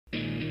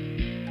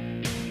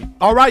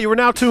All right, you are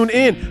now tuned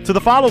in to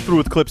the follow-through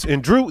with Clips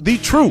and Drew, the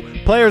True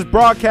Players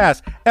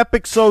Broadcast,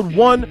 episode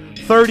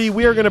 130.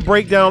 We are going to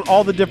break down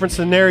all the different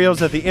scenarios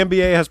that the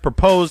NBA has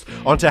proposed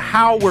onto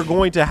how we're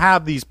going to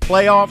have these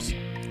playoffs.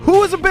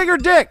 Who is a bigger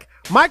dick,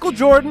 Michael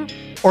Jordan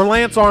or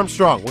Lance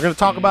Armstrong? We're going to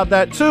talk about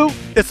that too.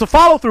 It's the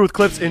follow-through with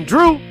Clips and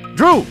Drew.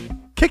 Drew,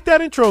 kick that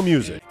intro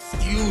music.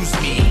 Excuse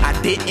me,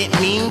 I didn't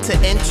mean to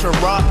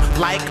interrupt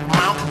like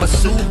Mount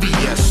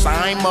Vesuvius.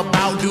 I'm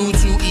about due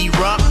to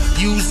erupt.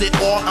 Use it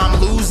or I'm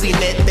losing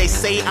it. They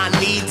say I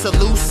need to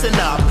loosen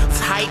up.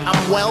 Tight,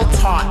 I'm well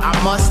taught. I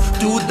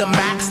must do the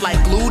max like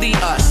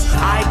gluteus.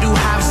 I do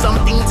have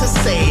something to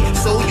say,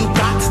 so you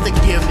got to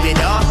give it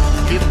up.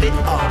 Give it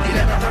up. You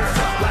never heard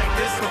something like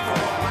this before.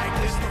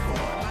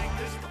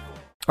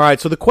 All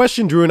right, so the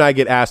question Drew and I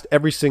get asked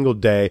every single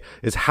day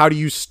is, how do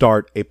you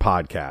start a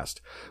podcast?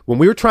 When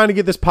we were trying to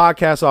get this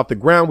podcast off the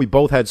ground, we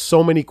both had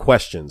so many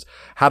questions.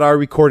 How do I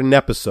record an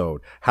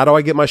episode? How do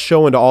I get my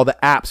show into all the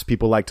apps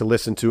people like to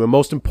listen to? And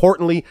most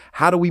importantly,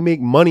 how do we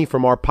make money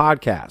from our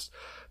podcast?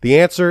 The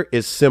answer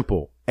is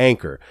simple.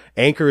 Anchor.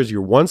 Anchor is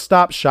your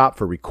one-stop shop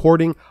for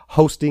recording,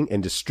 hosting,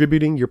 and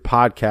distributing your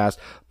podcast.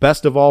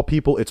 Best of all,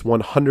 people, it's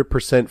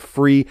 100%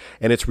 free,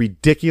 and it's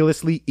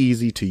ridiculously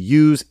easy to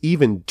use.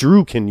 Even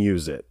Drew can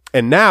use it.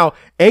 And now,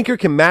 Anchor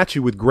can match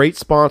you with great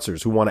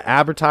sponsors who want to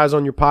advertise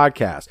on your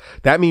podcast.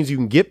 That means you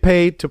can get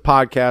paid to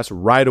podcast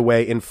right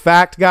away. In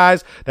fact,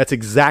 guys, that's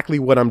exactly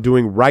what I'm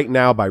doing right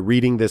now by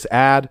reading this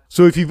ad.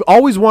 So if you've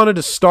always wanted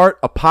to start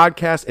a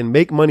podcast and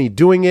make money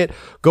doing it,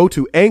 go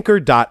to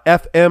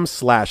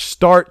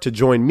anchor.fm/start to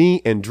join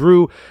me and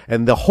Drew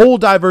and the whole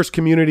diverse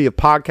community of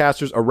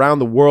podcasters around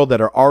the world that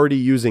are already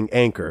using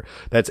Anchor.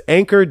 That's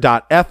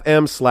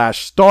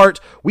anchor.fm/start.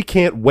 We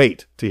can't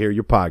wait to hear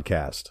your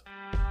podcast.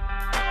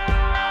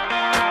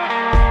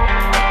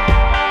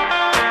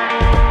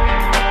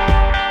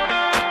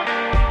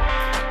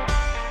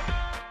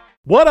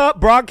 What up,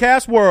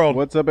 broadcast world?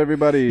 What's up,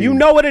 everybody? You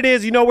know what it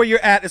is. You know where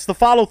you're at. It's the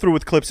follow-through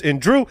with Clips and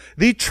Drew,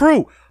 the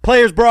True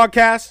Players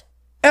Broadcast,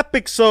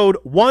 episode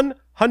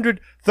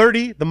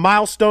 130, the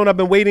milestone I've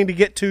been waiting to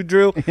get to,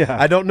 Drew. Yeah.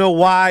 I don't know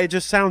why. It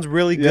just sounds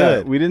really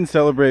good. We didn't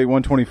celebrate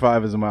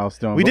 125 as a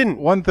milestone. We didn't.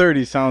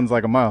 130 sounds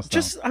like a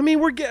milestone.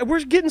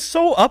 We're getting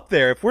so up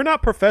there. If we're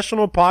not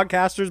professional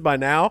podcasters by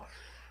now,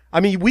 I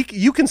mean,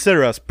 you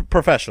consider us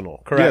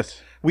professional, correct?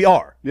 Yes. We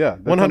are. Yeah,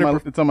 that's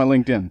 100%. It's on my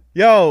LinkedIn.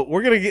 Yo,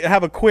 we're going to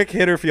have a quick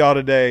hitter for y'all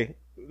today.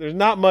 There's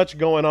not much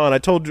going on. I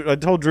told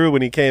Drew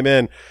when he came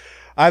in,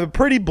 I have a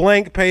pretty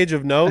blank page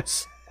of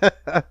notes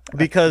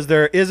because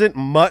there isn't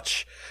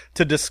much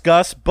to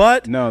discuss,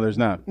 but no, there's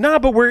not. No,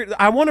 but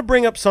I want to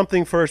bring up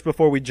something first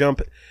before we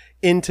jump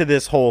into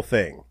this whole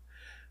thing.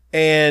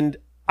 And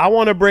I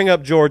want to bring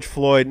up George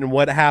Floyd and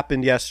what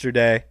happened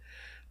yesterday.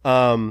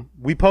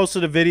 We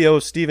posted a video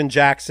of Steven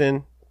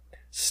Jackson,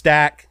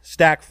 Stack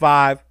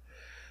 5.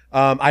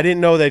 I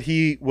didn't know that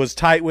he was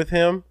tight with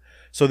him.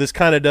 So this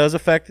kind of does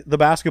affect the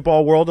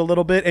basketball world a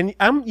little bit. And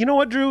you know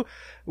what, Drew?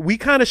 We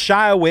kind of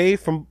shy away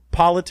from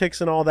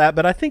politics and all that,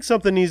 but I think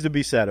something needs to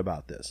be said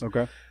about this.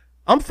 Okay.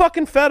 I'm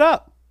fucking fed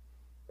up.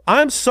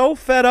 I'm so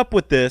fed up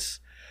with this.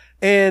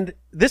 And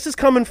this is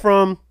coming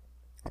from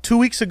 2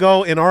 weeks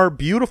ago in our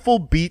beautiful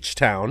beach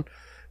town.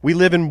 We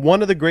live in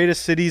one of the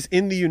greatest cities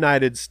in the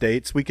United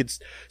States. We could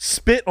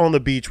spit on the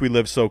beach. We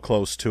live so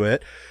close to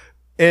it.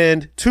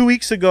 And 2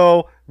 weeks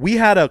ago, we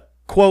had a,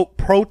 quote,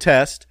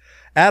 protest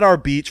at our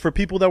beach for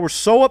people that were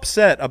so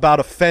upset about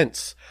a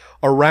fence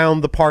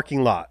around the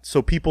parking lot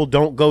so people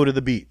don't go to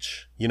the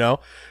beach. You know,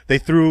 they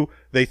tried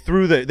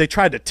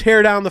to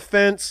tear down the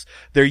fence.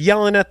 They're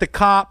yelling at the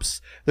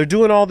cops. They're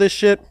doing all this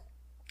shit.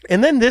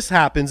 And then this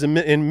happens in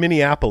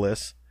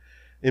Minneapolis,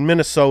 in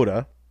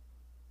Minnesota,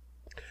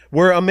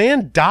 where a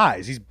man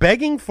dies. He's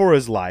begging for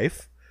his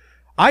life.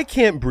 I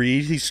can't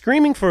breathe. He's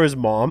screaming for his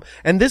mom.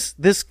 And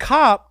this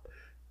cop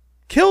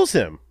kills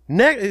him.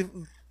 Knee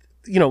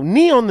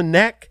on the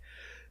neck.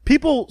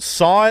 People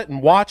saw it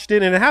and watched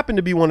it, and it happened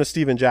to be one of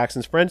Steven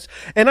Jackson's friends.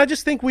 And I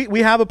just think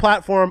we have a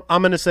platform.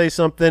 I'm going to say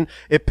something.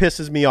 It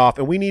pisses me off,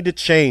 and we need to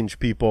change,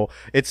 people.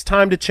 It's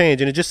time to change.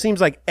 And it just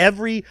seems like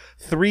every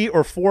 3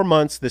 or 4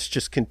 months, this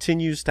just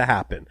continues to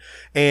happen.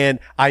 And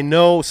I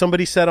know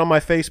somebody said on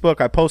my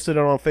Facebook, I posted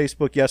it on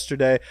Facebook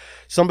yesterday,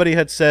 somebody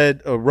had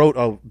said, wrote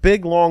a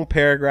big, long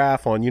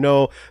paragraph on,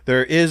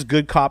 there is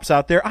good cops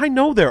out there. I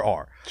know there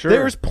are. Sure.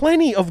 There's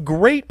plenty of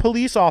great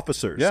police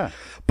officers. Yeah.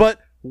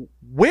 But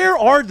where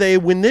are they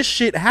when this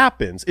shit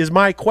happens is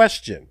my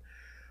question.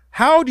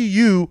 How do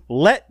you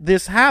let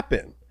this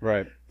happen?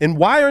 Right. And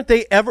why aren't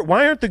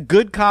the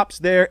good cops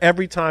there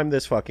every time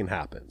this fucking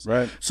happens?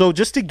 Right. So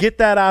just to get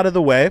that out of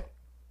the way,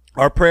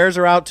 our prayers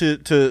are out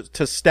to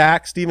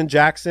Stack, Steven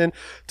Jackson,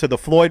 to the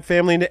Floyd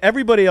family, and to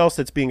everybody else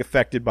that's being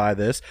affected by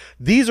this.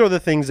 These are the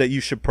things that you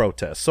should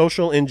protest.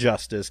 Social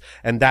injustice,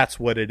 and that's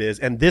what it is.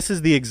 And this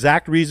is the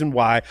exact reason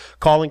why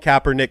Colin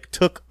Kaepernick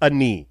took a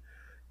knee.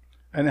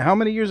 And how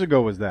many years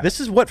ago was that? This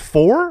is what,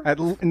 4?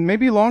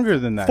 Maybe longer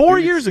than that. 4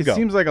 years ago. It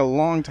seems like a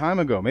long time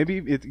ago. Maybe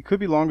it could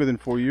be longer than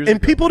 4 years ago.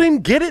 And people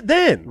didn't get it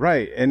then.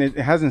 Right, and it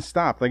hasn't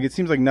stopped. Like, it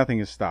seems like nothing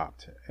has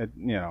stopped.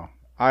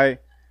 I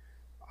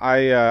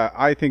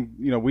think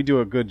we do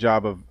a good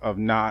job of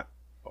not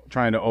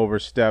trying to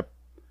overstep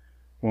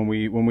when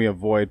we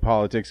avoid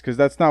politics, because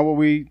that's not what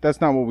we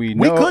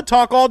know. We could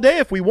talk all day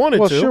if we wanted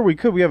to. Well, sure, we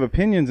could. We have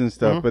opinions and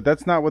stuff, but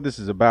that's not what this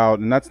is about,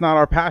 and that's not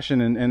our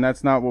passion, and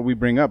that's not what we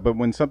bring up. But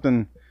when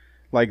something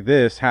like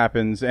this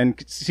happens,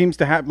 and seems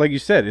to happen, like you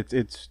said,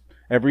 it's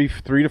every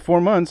 3 to 4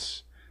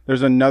 months,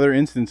 there's another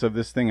instance of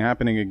this thing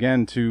happening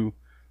again.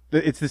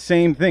 It's the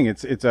same thing.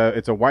 It's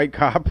a white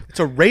cop.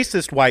 It's a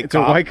racist white cop. It's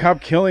a white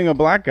cop killing a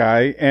black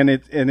guy, and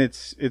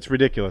it's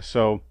ridiculous.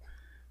 So.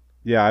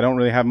 Yeah, I don't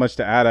really have much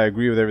to add. I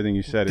agree with everything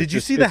you said. Did you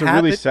see the hat? It's a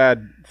really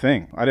sad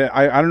thing. I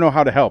don't know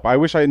how to help. I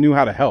wish I knew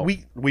how to help.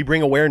 We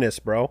bring awareness,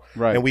 bro.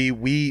 Right. And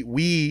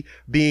we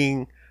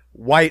being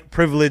white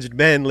privileged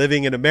men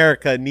living in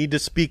America need to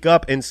speak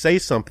up and say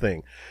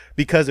something,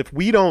 because if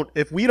we don't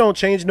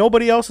change,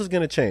 nobody else is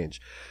going to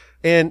change.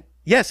 And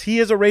yes, he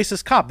is a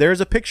racist cop. There's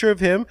a picture of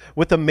him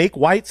with a "Make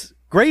Whites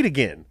Great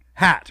Again"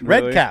 hat,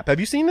 really? Red cap. Have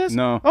you seen this?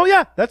 No. Oh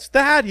yeah, that's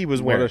the hat he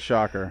was wearing. What a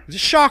shocker! It's a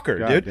shocker,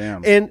 God dude.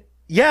 Damn. And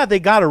yeah, they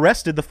got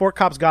arrested. The 4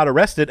 cops got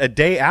arrested a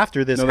day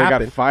after this happened. No,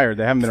 they got fired.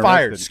 They haven't been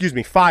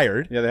arrested.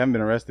 Fired. Yeah, they haven't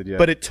been arrested yet.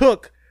 But it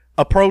took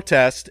a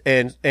protest,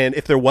 and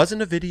if there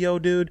wasn't a video,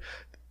 dude,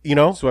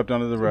 swept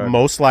under the rug.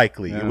 Most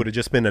likely, it would have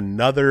just been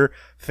another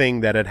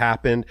thing that had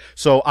happened.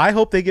 So I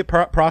hope they get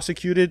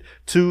prosecuted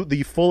to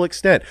the full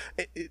extent.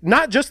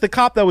 Not just the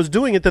cop that was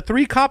doing it, the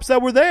 3 cops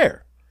that were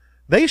there.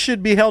 They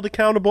should be held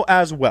accountable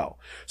as well.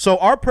 So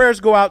our prayers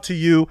go out to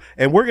you,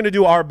 and we're going to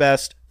do our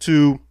best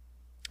to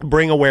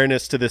bring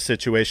awareness to this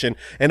situation,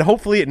 and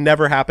hopefully it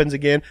never happens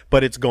again,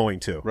 but it's going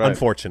to,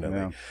 unfortunately.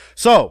 Yeah.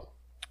 So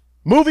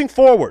moving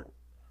forward,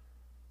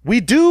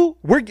 we're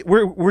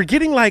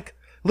getting like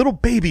little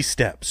baby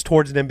steps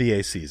towards an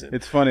NBA season.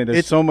 It's funny.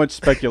 There's so much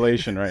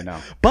speculation right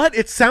now, but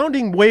it's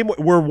sounding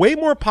we're way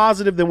more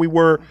positive than we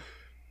were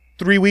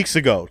 3 weeks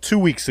ago, 2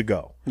 weeks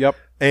ago. Yep.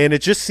 And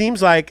it just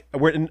seems like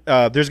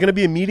there's going to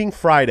be a meeting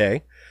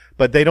Friday,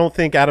 but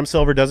Adam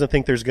Silver doesn't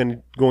think there's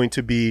going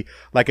to be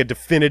like a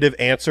definitive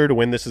answer to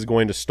when this is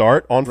going to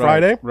start on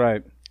Friday.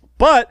 Right.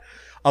 But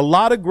a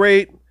lot of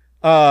great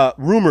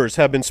rumors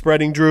have been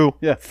spreading. Drew,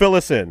 fill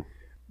us in.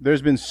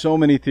 There's been so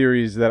many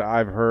theories that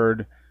I've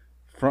heard,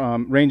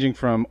 ranging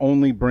from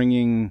only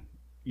bringing,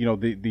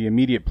 the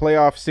immediate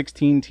playoff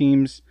 16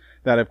 teams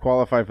that have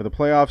qualified for the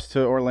playoffs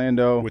to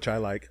Orlando, which I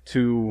like,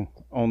 to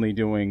only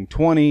doing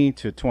 20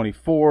 to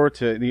 24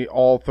 to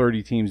all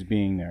 30 teams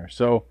being there.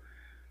 So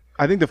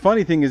I think the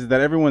funny thing is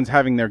that everyone's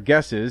having their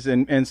guesses,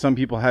 and some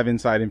people have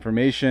inside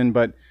information,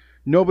 but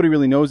nobody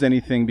really knows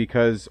anything,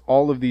 because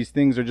all of these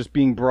things are just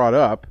being brought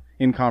up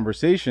in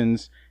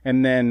conversations,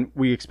 and then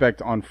we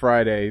expect on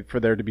Friday for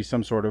there to be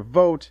some sort of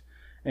vote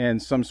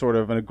and some sort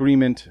of an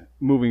agreement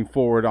moving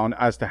forward on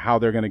as to how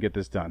they're going to get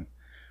this done.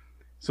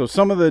 So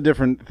some of the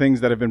different things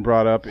that have been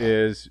brought up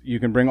is you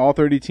can bring all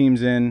 30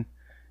 teams in,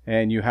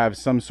 and you have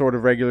some sort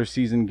of regular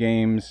season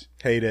games.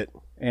 Hate it.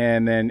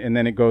 And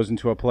then it goes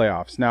into a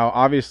playoffs. Now,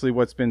 obviously,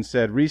 what's been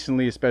said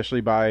recently,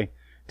 especially by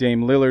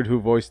Dame Lillard, who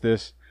voiced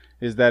this,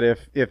 is that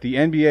if the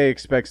NBA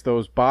expects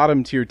those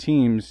bottom tier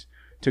teams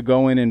to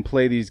go in and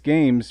play these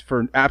games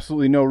for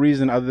absolutely no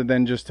reason other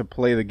than just to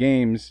play the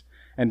games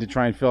and to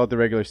try and fill out the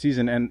regular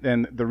season,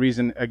 and the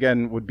reason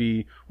again would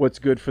be what's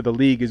good for the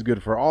league is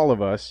good for all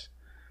of us.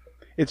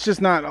 It's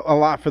just not a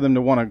lot for them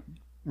to want to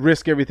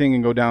risk everything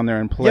and go down there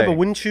and play. Yeah, but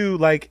wouldn't you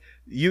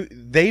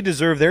they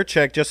deserve their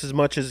check just as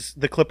much as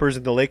the Clippers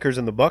and the Lakers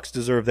and the Bucks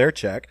deserve their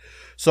check.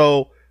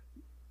 So,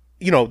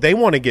 they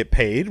want to get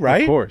paid,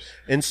 right? Of course.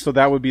 And so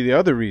that would be the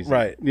other reason.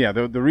 Right. Yeah,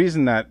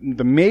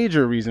 the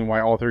major reason why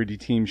all 30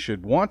 teams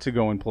should want to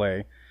go and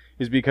play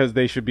is because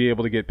they should be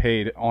able to get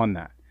paid on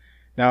that.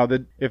 Now,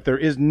 if there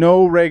is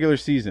no regular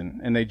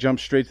season and they jump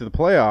straight to the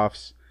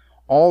playoffs,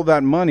 all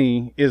that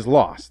money is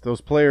lost.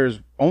 Those players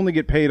only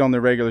get paid on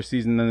their regular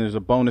season, then there's a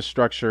bonus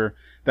structure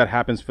that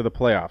happens for the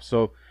playoffs.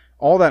 So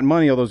all that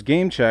money, all those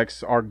game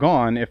checks are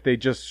gone if they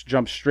just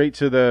jump straight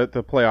to the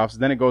playoffs.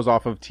 Then it goes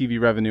off of TV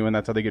revenue, and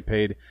that's how they get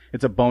paid.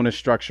 It's a bonus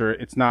structure.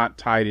 It's not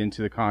tied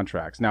into the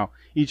contracts. Now,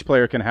 each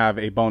player can have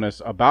a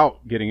bonus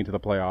about getting into the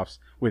playoffs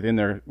within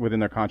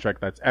their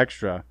contract that's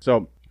extra.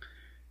 So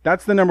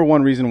that's the number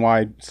one reason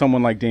why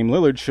someone like Dame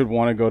Lillard should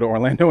want to go to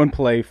Orlando and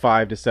play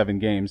 5 to 7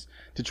 games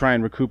to try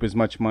and recoup as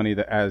much money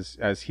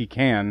as he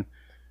can.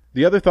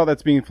 The other thought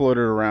that's being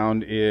floated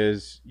around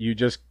is you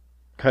just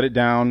cut it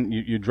down.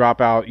 You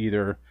drop out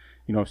either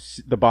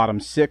the bottom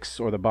 6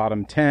 or the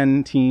bottom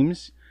 10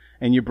 teams,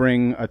 and you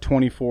bring a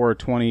 24 or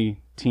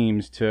 20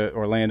 teams to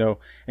Orlando,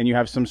 and you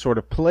have some sort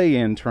of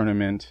play-in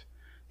tournament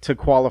to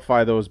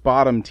qualify those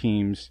bottom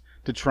teams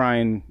to try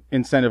and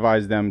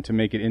incentivize them to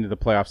make it into the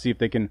playoffs, see if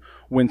they can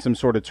win some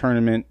sort of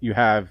tournament. You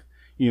have,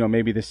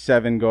 maybe the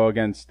 7 go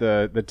against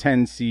the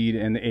 10 seed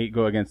and the 8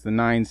 go against the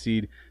 9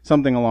 seed,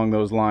 something along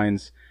those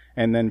lines.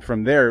 And then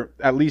from there,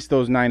 at least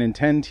those 9 and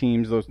 10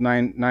 teams, those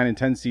 9 and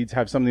 10 seeds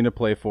have something to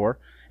play for,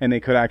 and they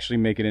could actually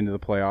make it into the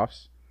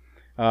playoffs.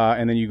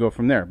 And then you go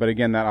from there. But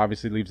again, that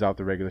obviously leaves out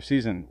the regular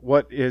season.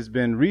 What has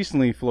been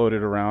recently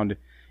floated around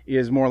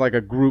is more like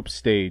a group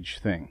stage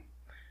thing,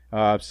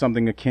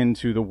 something akin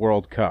to the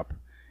World Cup.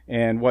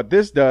 And what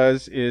this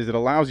does is it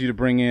allows you to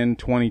bring in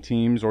 20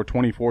 teams or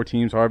 24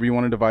 teams, however you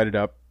want to divide it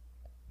up.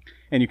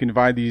 And you can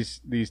divide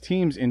these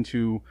teams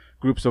into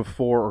groups of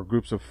 4 or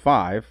groups of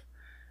 5,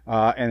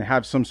 and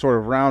have some sort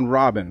of round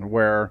robin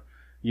where,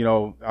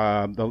 you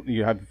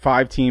have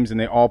 5 teams and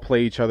they all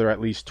play each other at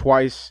least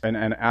twice.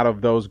 And out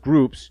of those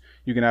groups,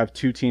 you can have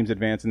 2 teams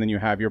advance, and then you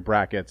have your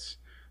brackets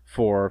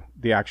for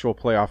the actual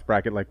playoff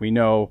bracket, like we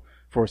know,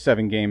 for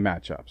 7-game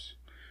matchups.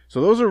 So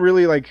those are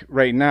really, like,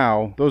 right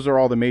now, those are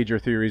all the major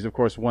theories. Of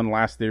course, one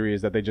last theory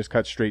is that they just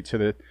cut straight to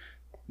the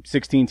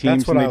 16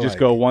 teams and they just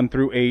go 1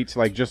 through 8,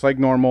 like just like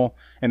normal,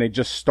 and they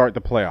just start the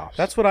playoffs.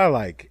 That's what I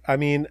like. I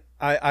mean,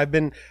 I've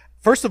been,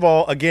 first of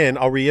all, again,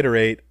 I'll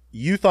reiterate,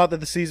 you thought that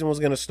the season was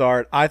going to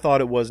start. I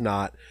thought it was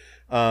not.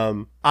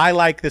 I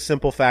like the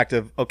simple fact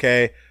of,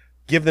 okay,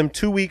 give them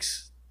 2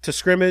 weeks to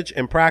scrimmage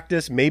and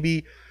practice.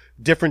 Maybe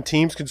different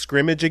teams can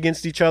scrimmage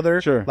against each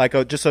other. Sure. Like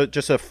just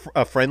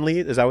a friendly,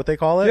 is that what they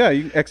call it?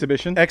 Yeah,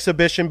 exhibition.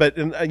 But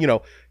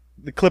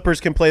the Clippers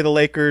can play the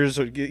Lakers,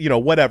 or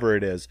whatever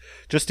it is,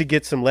 just to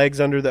get some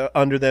legs under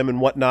them and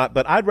whatnot.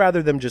 But I'd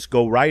rather them just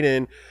go right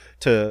in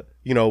to,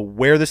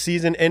 where the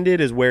season ended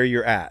is where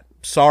you're at.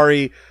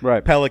 Sorry,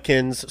 right.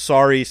 Pelicans.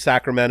 Sorry,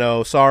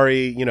 Sacramento.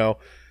 Sorry,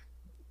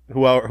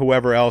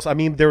 whoever else. I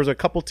mean, there was a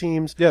couple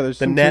teams. Yeah, there's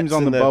some Nets teams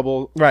on the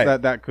bubble right.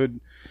 that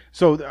could.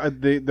 So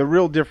the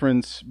real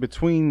difference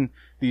between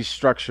these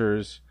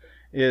structures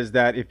is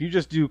that if you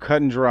just do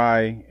cut and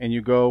dry and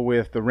you go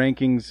with the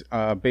rankings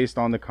based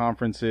on the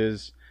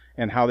conferences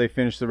and how they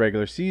finish the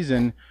regular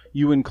season,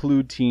 you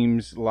include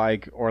teams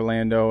like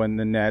Orlando and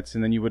the Nets,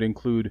 and then you would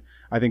include,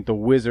 I think the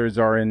Wizards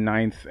are in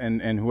 9th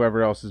and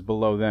whoever else is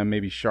below them,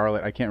 maybe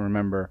Charlotte, I can't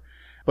remember.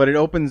 But it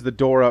opens the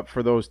door up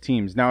for those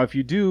teams. Now, if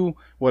you do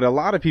what a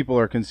lot of people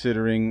are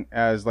considering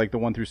as like the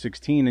 1 through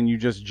 16 and you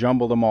just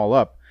jumble them all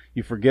up,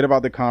 you forget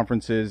about the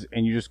conferences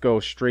and you just go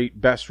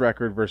straight best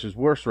record versus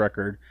worst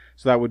record.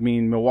 So that would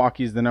mean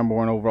Milwaukee's the number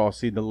 1 overall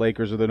seed, the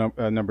Lakers are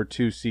the number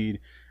 2 seed,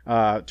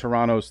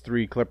 Toronto's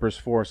 3, Clippers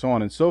 4, so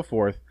on and so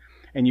forth.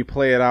 And you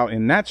play it out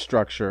in that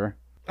structure.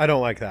 I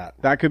don't like that.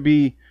 That could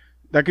be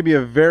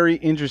a very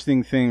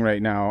interesting thing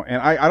right now,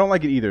 and I don't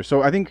like it either.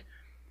 So I think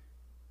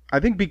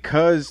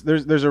because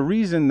there's a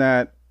reason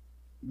that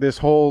this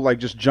whole like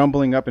just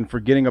jumbling up and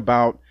forgetting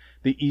about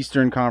the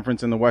Eastern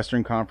Conference and the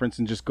Western Conference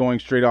and just going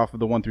straight off of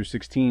the 1 through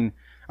 16.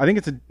 I think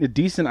it's a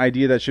decent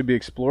idea that should be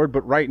explored,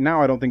 but right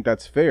now I don't think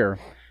that's fair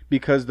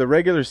because the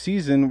regular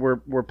season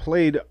were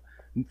played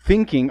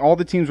thinking, all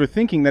the teams were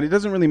thinking that it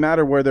doesn't really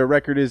matter where their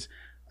record is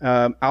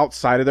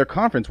outside of their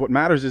conference. What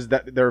matters is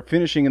that they're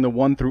finishing in the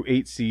 1 through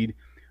 8 seed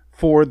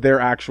for their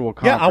actual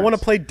conference. Yeah, I want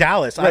to play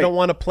Dallas. Right. I don't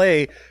want to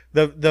play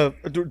the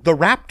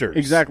Raptors.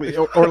 Exactly.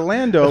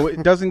 Orlando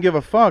doesn't give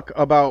a fuck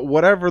about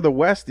whatever the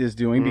West is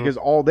doing because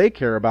all they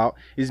care about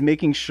is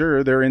making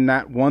sure they're in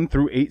that 1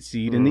 through 8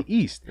 seed in the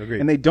East. Agreed.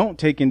 And they don't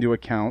take into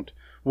account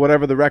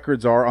whatever the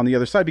records are on the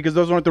other side because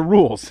those aren't the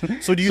rules.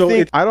 So do you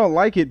think I don't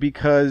like it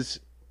because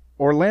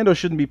Orlando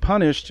shouldn't be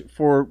punished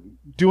for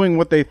doing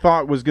what they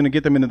thought was going to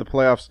get them into the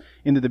playoffs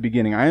into the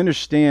beginning. I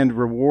understand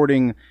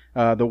rewarding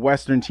the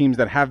Western teams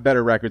that have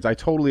better records. I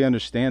totally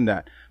understand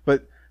that.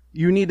 But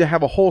you need to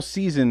have a whole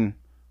season,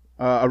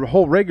 a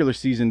whole regular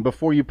season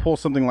before you pull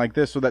something like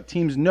this so that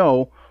teams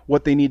know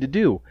what they need to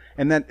do.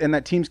 And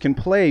that teams can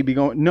play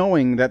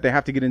knowing that they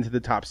have to get into the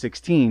top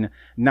 16,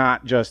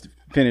 not just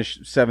finish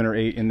 7 or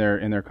 8 in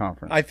their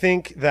conference. I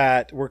think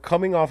that we're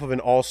coming off of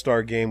an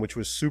all-star game, which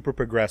was super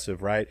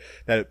progressive, right?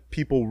 That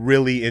people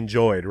really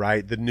enjoyed,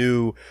 right?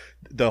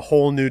 The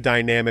whole new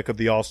dynamic of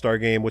the all-star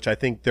game, which I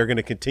think they're going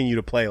to continue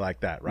to play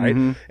like that, right?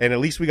 Mm-hmm. And at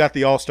least we got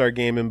the all-star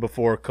game in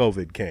before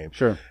COVID came.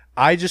 Sure.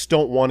 I just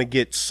don't want to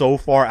get so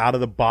far out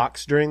of the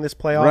box during this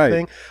playoff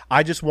thing.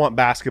 I just want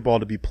basketball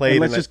to be played.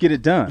 And let's just get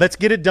it done. Let's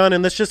get it done,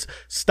 and let's just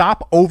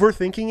stop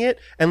overthinking it,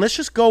 and let's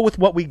just go with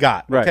what we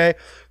got, okay?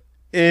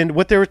 And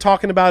what they were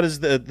talking about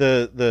is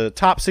the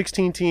top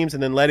 16 teams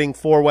and then letting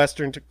 4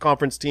 Western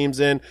Conference teams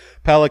in,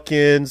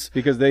 Pelicans.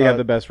 Because they have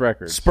the best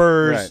records.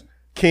 Spurs,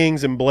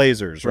 Kings, and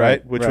Blazers,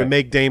 right? Which would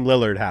make Dame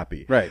Lillard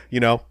happy. Right. You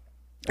know?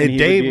 And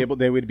they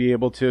would be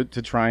able to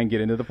try and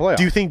get into the playoffs.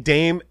 Do you think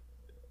Dame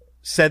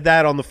said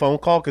that on the phone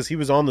call? Because he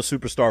was on the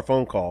superstar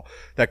phone call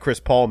that Chris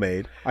Paul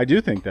made. I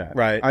do think that.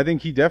 Right. I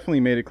think he definitely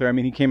made it clear. I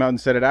mean, he came out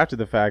and said it after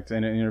the fact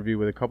in an interview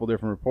with a couple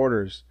different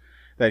reporters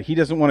that he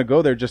doesn't want to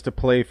go there just to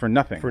play for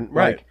nothing.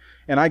 Right.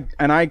 And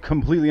I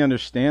completely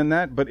understand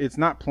that, but it's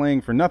not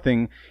playing for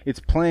nothing. It's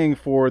playing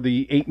for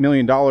the $8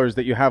 million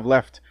that you have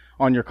left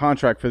on your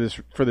contract for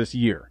this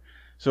year.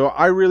 So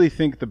I really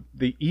think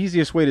the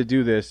easiest way to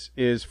do this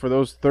is for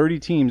those 30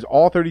 teams,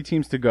 all 30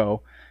 teams to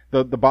go.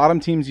 The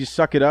bottom teams, you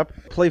suck it up,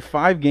 play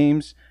 5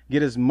 games,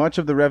 get as much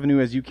of the revenue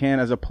as you can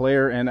as a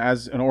player and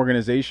as an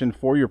organization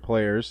for your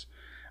players,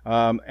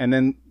 and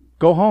then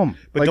go home.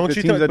 But like don't the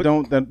you teams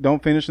think- that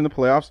don't finish in the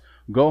playoffs,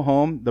 go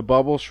home. The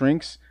bubble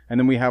shrinks, and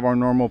then we have our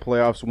normal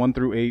playoffs 1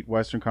 through 8,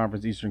 Western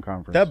Conference, Eastern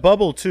Conference. That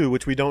bubble too,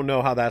 which we don't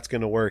know how that's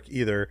going to work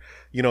either.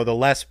 You know, the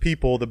less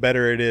people, the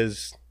better it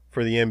is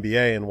for the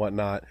NBA and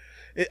whatnot.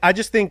 I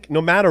just think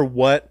no matter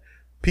what,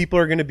 people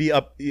are going to be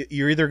up.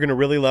 You're either going to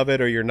really love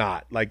it or you're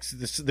not. Like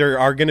there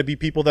are going to be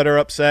people that are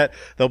upset.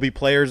 There'll be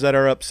players that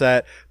are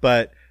upset.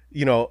 But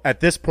you know,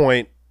 at this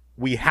point,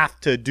 we have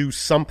to do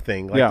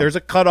something. Like there's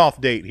a cutoff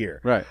date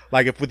here. Right.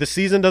 Like if the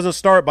season doesn't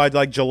start by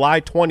like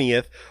July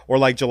 20th or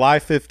like July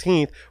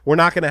 15th, we're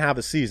not going to have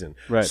a season.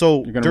 Right.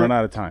 So you're going to run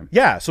out of time.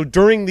 Yeah. So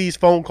during these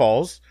phone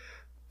calls,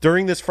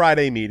 during this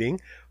Friday meeting,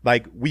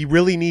 like we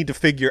really need to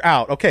figure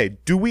out, okay,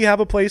 do we have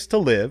a place to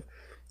live?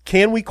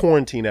 Can we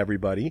quarantine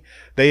everybody?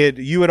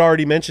 You had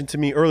already mentioned to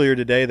me earlier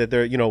today that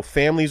there, you know,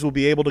 families will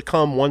be able to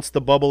come once the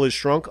bubble is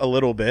shrunk a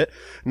little bit.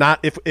 Not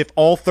if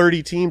all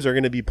 30 teams are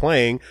going to be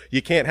playing,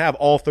 you can't have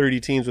all 30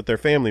 teams with their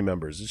family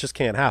members. It just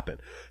can't happen.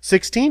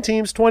 16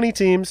 teams, 20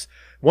 teams.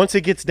 Once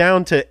it gets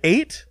down to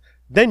 8,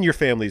 then your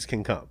families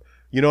can come.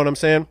 You know what I'm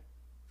saying?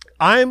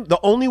 The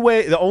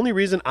only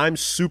reason I'm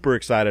super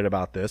excited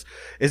about this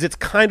is it's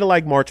kind of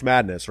like March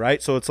Madness,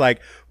 right? So it's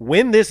like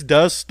when this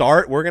does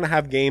start, we're going to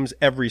have games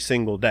every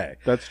single day.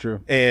 That's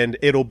true. And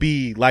it'll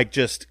be like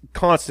just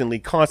constantly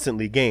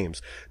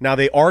games. Now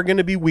they are going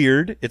to be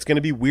weird. It's going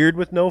to be weird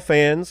with no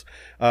fans.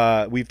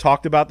 We've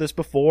talked about this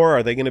before.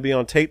 Are they going to be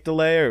on tape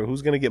delay or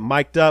who's going to get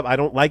mic'd up? I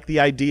don't like the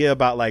idea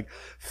about like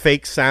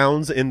fake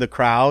sounds in the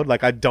crowd.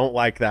 Like I don't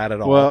like that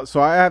at all. Well, so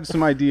I have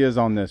some ideas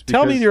on this.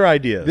 Tell me your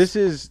ideas. This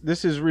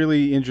is really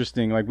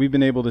interesting. Like we've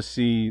been able to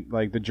see,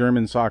 like the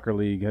German soccer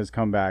league has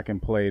come back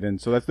and played, and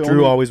so that's the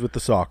Drew always with the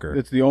soccer.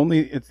 It's the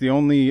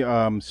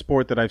only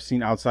sport that I've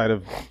seen outside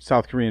of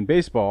South Korean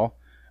baseball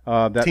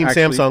that Team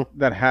actually, Samsung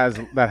that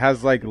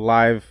has like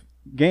live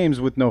games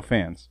with no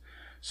fans.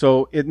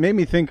 So it made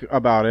me think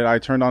about it. I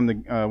turned on the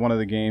one of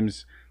the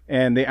games,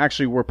 and they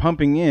actually were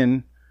pumping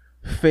in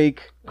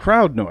fake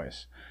crowd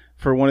noise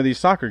for one of these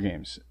soccer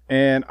games,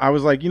 and I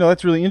was like,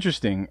 that's really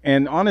interesting.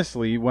 And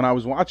honestly, when I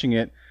was watching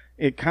it,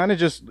 it kind of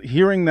just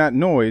hearing that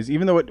noise,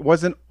 even though it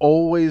wasn't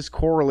always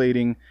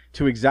correlating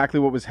to exactly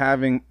what was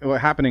happening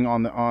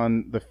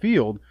on the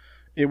field,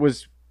 it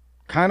was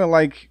kind of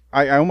like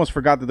I almost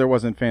forgot that there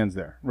wasn't fans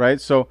there,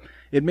 right? So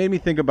it made me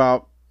think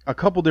about a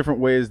couple different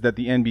ways that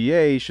the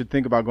NBA should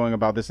think about going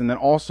about this, and then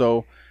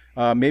also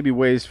maybe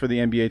ways for the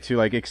NBA to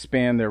like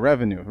expand their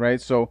revenue, right?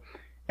 So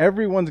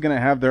everyone's going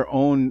to have their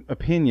own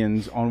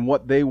opinions on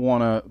what they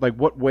want to, like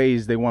what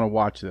ways they want to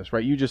watch this,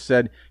 right? You just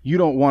said you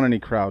don't want any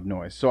crowd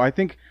noise. So I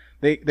think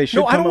they should.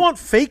 No, I don't want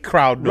fake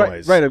crowd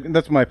noise. Right,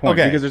 that's my point.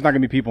 Okay. Because there's not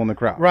going to be people in the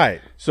crowd. Right.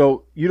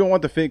 So you don't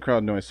want the fake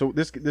crowd noise. So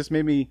this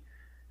made me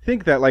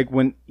think that like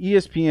when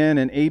ESPN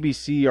and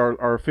ABC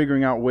are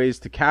figuring out ways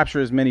to capture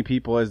as many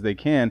people as they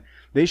can,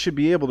 they should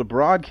be able to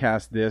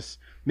broadcast this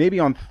maybe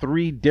on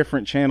 3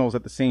 different channels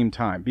at the same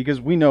time. Because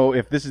we know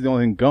if this is the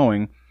only thing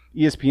going,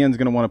 ESPN's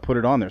going to want to put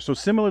it on there. So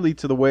similarly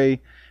to the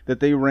way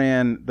that they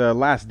ran The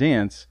Last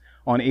Dance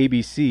on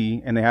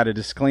ABC, and they had a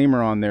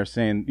disclaimer on there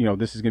saying,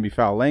 this is going to be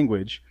foul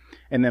language.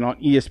 And then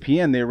on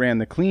ESPN, they ran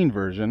the clean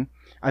version.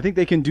 I think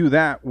they can do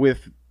that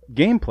with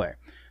gameplay.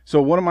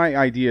 So one of my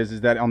ideas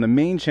is that on the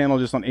main channel,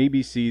 just on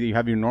ABC, you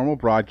have your normal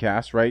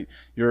broadcast, right?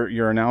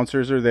 Your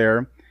announcers are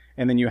there.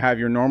 And then you have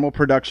your normal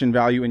production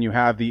value, and you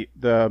have the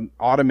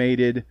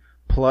automated,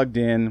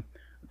 plugged-in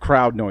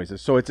crowd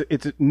noises. So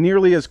it's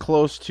nearly as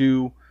close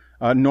to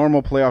a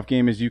normal playoff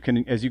game as you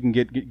can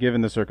get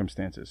given the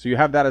circumstances. So you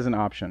have that as an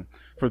option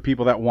for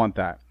people that want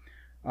that.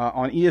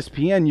 On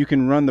ESPN, you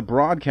can run the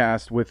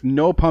broadcast with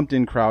no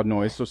pumped-in crowd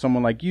noise. So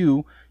someone like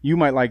you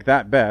might like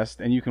that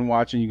best, and you can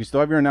watch, and you can still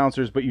have your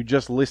announcers, but you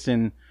just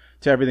listen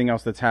to everything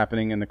else that's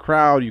happening in the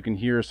crowd. You can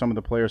hear some of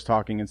the players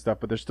talking and stuff,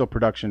 but there's still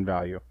production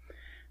value.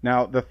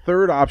 Now, the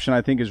third option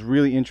I think is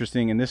really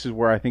interesting, and this is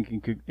where I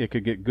think it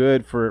could get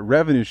good for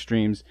revenue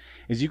streams,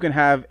 is you can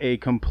have a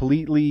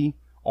completely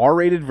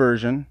R-rated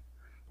version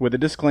with a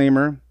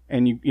disclaimer,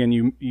 and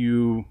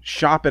you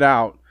shop it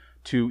out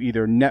to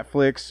either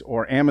Netflix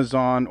or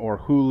Amazon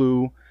or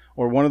Hulu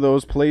or one of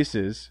those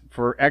places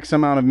for X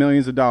amount of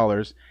millions of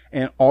dollars,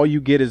 and all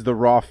you get is the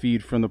raw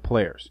feed from the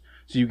players.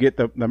 So you get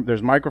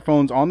there's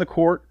microphones on the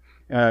court.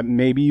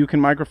 Maybe you can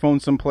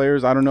microphone some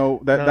players. I don't know.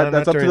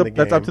 That's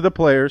up to the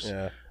players.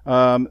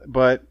 Yeah.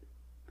 But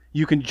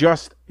you can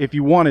just, if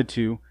you wanted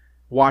to,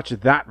 watch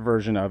that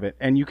version of it,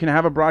 and you can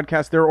have a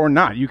broadcast there or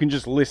not. You can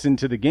just listen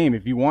to the game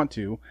if you want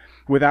to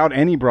without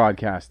any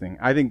broadcasting.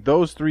 I think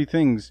those 3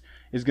 things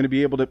is going to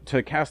be able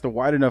to cast a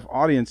wide enough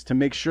audience to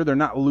make sure they're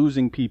not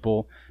losing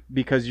people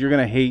because you're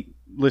going to hate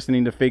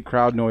listening to fake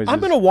crowd noises. I'm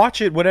going to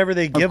watch it whatever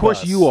they give us. Of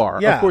course you are.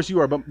 Yeah. Of course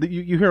you are. But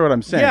you hear what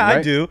I'm saying, Yeah, right?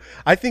 I do.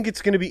 I think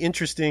it's going to be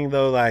interesting,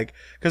 though, like,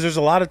 because there's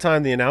a lot of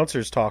time the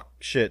announcers talk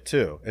shit,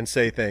 too, and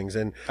say things.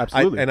 And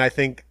Absolutely. I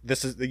think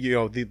this is,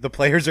 the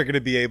players are going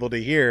to be able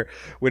to hear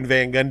when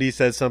Van Gundy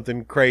says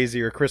something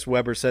crazy or Chris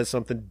Webber says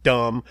something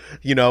dumb,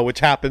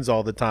 which happens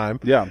all the time.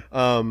 Yeah.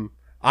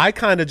 I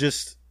kind of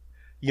just,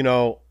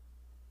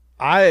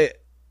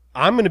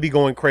 I'm going to be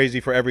going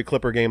crazy for every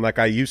Clipper game like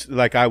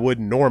I would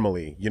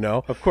normally, you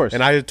know? Of course.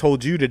 And I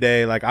told you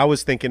today, like, I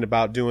was thinking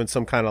about doing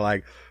some kind of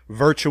like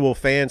virtual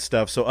fan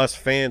stuff so us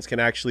fans can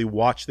actually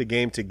watch the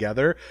game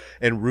together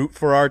and root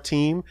for our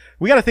team.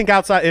 We got to think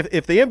outside.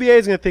 If the NBA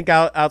is going to think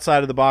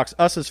outside of the box,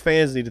 us as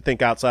fans need to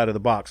think outside of the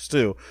box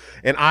too.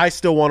 And I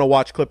still want to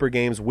watch Clipper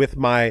games with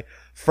my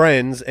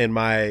friends and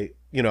my,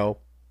 you know,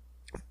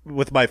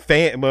 with my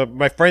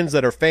friends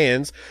that are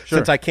fans, Sure.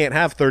 since I can't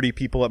have 30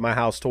 people at my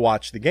house to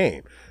watch the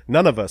game.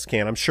 None of us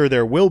can. I'm sure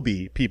there will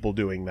be people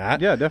doing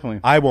that. Yeah, definitely.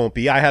 I won't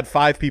be. I had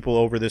 5 people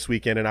over this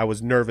weekend and I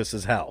was nervous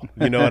as hell.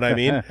 You know what I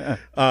mean?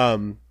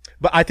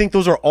 But I think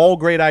those are all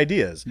great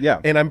ideas. Yeah.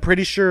 And I'm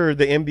pretty sure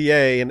the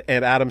NBA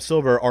and Adam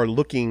Silver are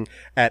looking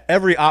at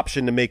every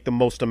option to make the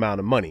most amount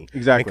of money.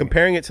 Exactly. And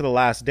comparing it to The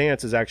Last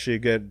Dance is actually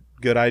a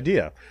good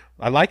idea.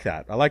 I like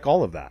that. I like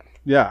all of that.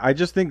 Yeah, I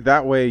just think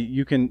that way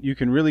you can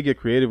really get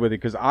creative with it,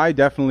 because I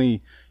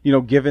definitely, you know,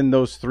 given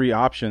those 3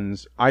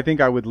 options, I think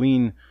I would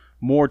lean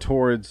more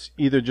towards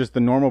either just the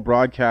normal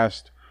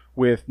broadcast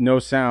with no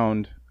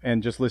sound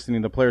and just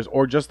listening to the players,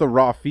 or just the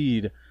raw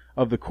feed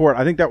of the court.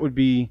 I think that would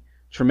be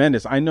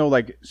tremendous. I know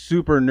like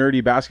super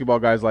nerdy basketball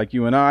guys like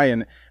you and I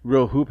and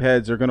real hoop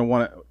heads are going to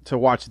want to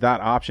watch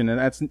that option, and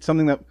that's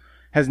something that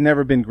has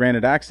never been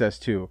granted access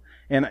to.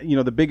 And, you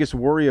know, the biggest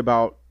worry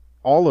about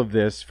all of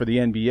this for the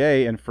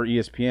NBA and for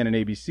ESPN and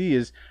ABC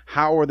is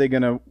how are they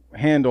going to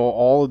handle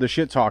all of the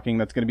shit talking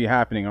that's going to be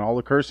happening and all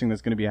the cursing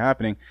that's going to be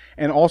happening,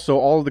 and also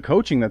all of the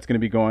coaching that's going to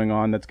be going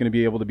on that's going to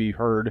be able to be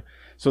heard,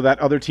 so that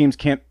other teams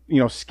can't, you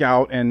know,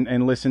 scout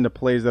and listen to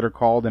plays that are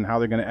called and how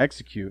they're going to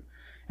execute.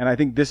 And I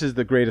think this is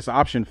the greatest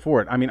option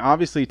for it. I mean,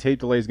 obviously tape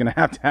delay is going to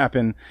have to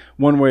happen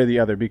one way or the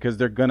other, because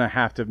they're going to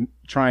have to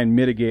try and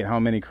mitigate how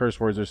many curse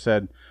words are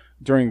said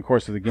during the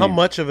course of the game. How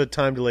much of a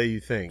time delay you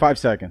think? 5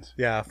 seconds.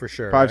 Yeah, for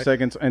sure. 5 right?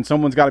 seconds, and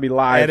someone's got to be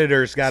live.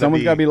 Editors got to be.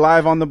 Someone's got to be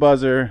live on the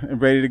buzzer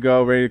and ready to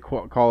go, ready to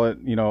call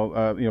it.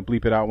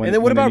 Bleep it out when. And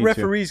then what when they about need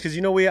referees? Because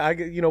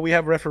we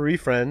have referee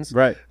friends,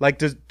 Right.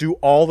 Like, do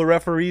all the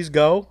referees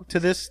go to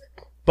this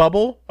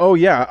bubble? Oh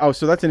yeah. Oh,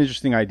 so that's an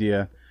interesting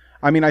idea.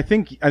 I mean, I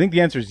think the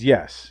answer is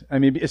yes. I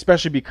mean,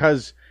 especially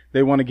because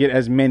they want to get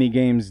as many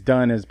games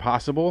done as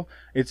possible.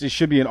 It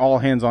should be an all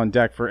hands on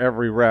deck for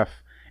every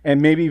ref. And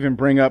maybe even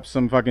bring up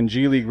some fucking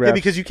G League refs. Yeah,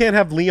 because you can't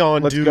have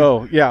Leon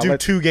do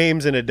 2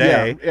 games in a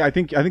day. Yeah, I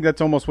think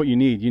that's almost what you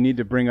need. You need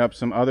to bring up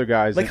some other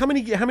guys. Like, how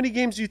many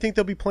games do you think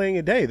they'll be playing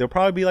a day? There'll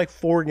probably be like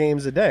 4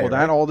 games a day. Well,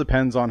 that all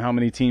depends on how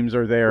many teams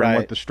are there and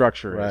what the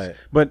structure is. Right.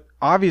 But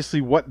obviously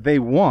what they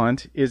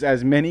want is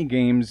as many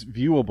games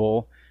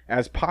viewable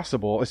as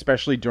possible,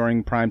 especially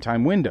during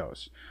primetime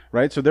windows,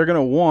 right? So they're going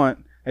to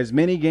want as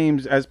many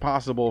games as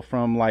possible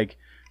from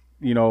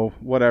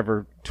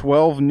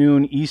 12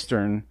 noon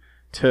Eastern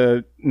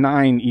to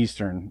 9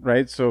 Eastern,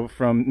 right? So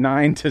from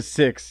 9 to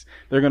 6,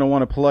 they're going to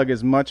want to plug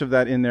as much of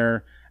that in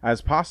there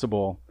as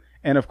possible.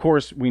 And of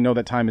course, we know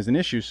that time is an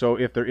issue. So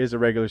if there is a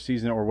regular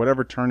season or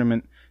whatever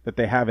tournament that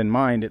they have in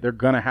mind, they're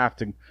going to have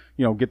to,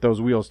 get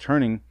those wheels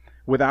turning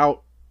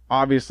without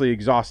obviously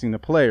exhausting the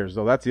players.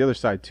 Though that's the other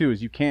side too,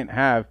 is you can't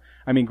have,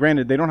 I mean,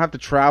 granted, they don't have to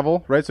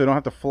travel, right? So they don't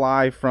have to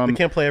fly from. They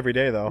can't play every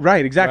day, though.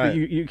 Right, exactly.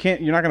 Right. You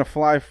can't. You're not going to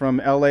fly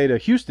from LA to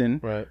Houston.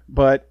 Right.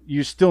 But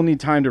you still need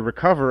time to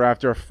recover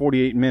after a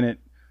 48-minute,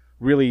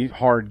 really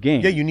hard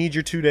game. Yeah, you need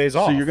your 2 days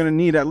off. So you're going to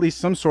need at least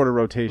some sort of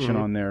rotation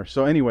on there.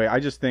 So anyway, I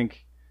just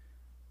think,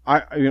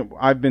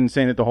 I've been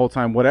saying it the whole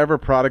time. Whatever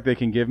product they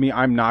can give me,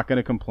 I'm not going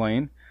to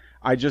complain.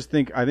 I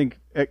think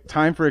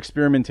time for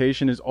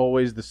experimentation is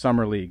always the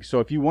summer league. So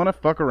if you want to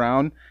fuck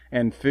around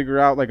and figure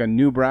out like a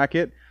new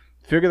bracket,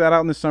 figure that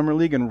out in the summer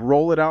league and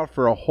roll it out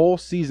for a whole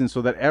season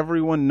so that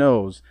everyone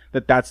knows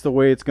that that's the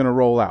way it's going to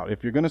roll out.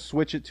 If you're going to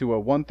switch it to a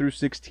 1 through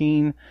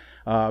 16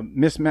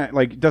 mismatch,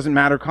 like, it doesn't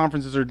matter,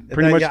 conferences are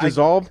pretty much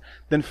dissolved,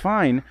 then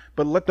fine.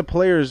 But let the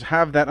players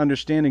have that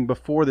understanding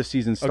before the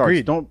season starts.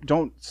 Agreed.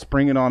 Don't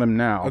spring it on them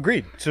now.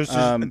 Agreed. So it's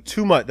just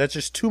too much. That's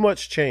just too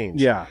much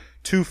change. Yeah.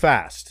 Too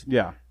fast.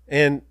 Yeah.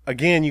 And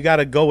again, you got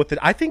to go with it.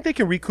 I think they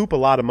can recoup a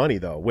lot of money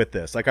though with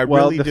this. Like, I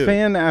really do. Well, the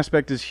fan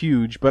aspect is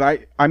huge,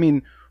 but I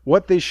mean,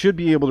 what they should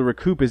be able to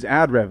recoup is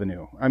ad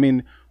revenue. I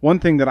mean, one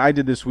thing that I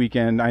did this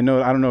weekend, I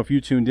don't know if you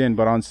tuned in,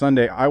 but on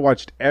Sunday I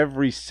watched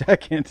every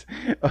second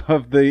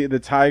of the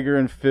Tiger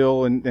and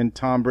Phil and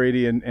Tom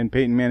Brady and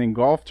Peyton Manning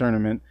golf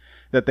tournament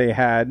that they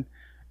had,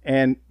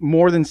 and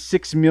more than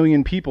 6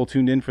 million people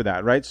tuned in for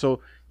that, right?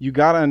 So you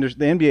got to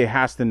understand, the NBA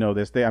has to know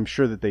this. I'm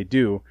sure that they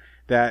do,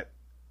 that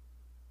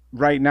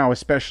right now,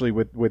 especially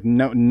with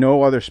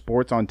no other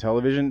sports on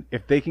television,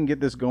 if they can get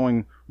this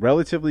going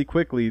relatively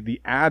quickly, the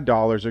ad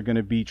dollars are going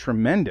to be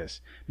tremendous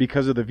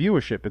because of the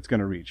viewership it's going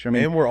to reach. I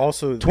mean, and we're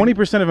also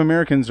 20% of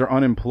Americans are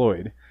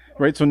unemployed,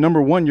 right? So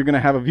number one, you're going to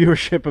have a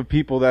viewership of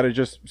people that are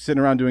just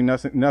sitting around doing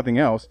nothing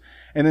else.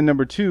 And then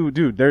number two,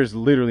 dude, there's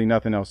literally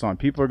nothing else on.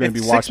 People are going to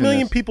be watching 6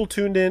 million this. people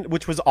tuned in,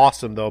 which was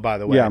awesome, though, by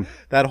the way. Yeah.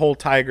 That whole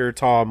Tiger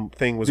Tom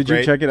thing was Did great.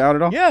 you check it out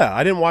at all? Yeah,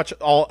 I didn't watch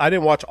all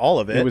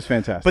of it. It was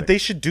fantastic. But they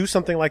should do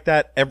something like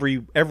that every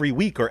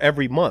week or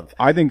every month.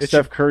 I think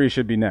Steph Curry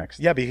should be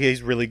next. Yeah, because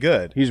he's really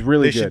good. He's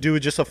really They good. should do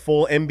just a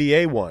full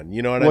NBA one.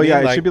 You know what I Well, mean?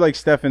 yeah, it should be like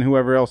Steph and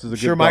whoever else is a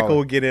good sure, golfer. Michael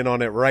will get in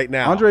on it right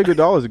now. Andre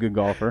Iguodala is a good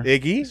golfer.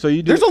 Iggy. So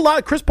you do. There's a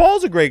lot. Chris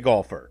Paul's a great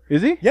golfer.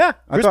 Is he? Yeah,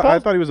 I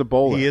thought he was a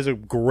bowler. He is a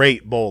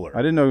great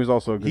bowler. I didn't know he was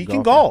also a good He golfer.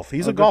 can golf.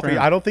 He's a good for golfer.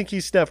 him. I don't think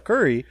he's Steph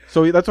Curry.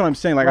 So that's what I'm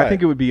saying. Like, I Right.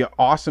 think it would be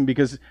awesome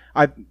because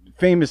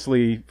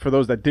famously, for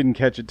those that didn't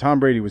catch it, Tom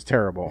Brady was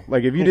terrible.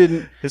 Like, if you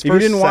didn't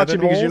watch it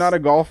because you're not a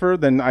golfer,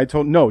 then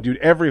no, dude,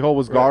 every hole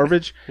was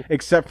garbage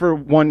except for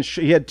one.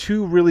 He had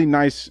two really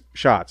nice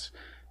shots.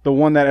 The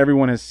one that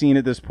everyone has seen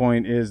at this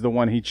point is the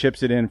one he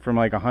chips it in from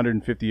like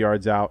 150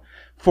 yards out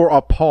for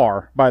a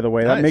par, by the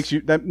way. That Nice. makes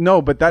you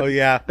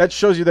that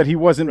shows you that he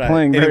wasn't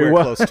playing very Anywhere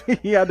well. close to-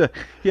 he had to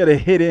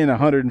hit in a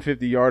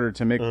 150 yarder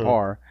to make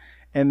par.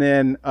 And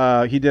then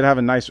he did have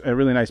a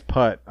really nice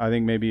putt, I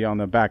think maybe on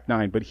the back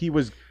nine, but he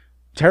was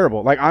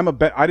terrible. Like,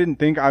 I didn't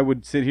think I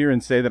would sit here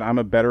and say that I'm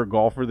a better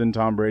golfer than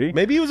Tom Brady.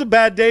 Maybe it was a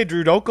bad day,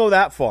 Drew. Don't go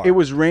that far. It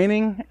was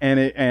raining,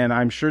 and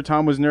I'm sure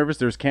Tom was nervous.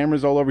 There's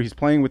cameras all over. He's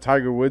playing with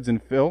Tiger Woods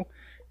and Phil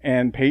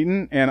and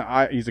Peyton, and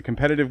he's a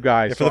competitive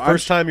guy. For the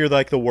first time, you're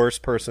like the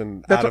worst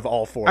person out of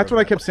all four. That's what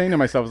I kept saying to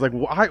myself. I was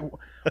like,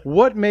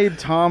 what made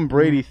Tom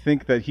Brady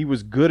think that he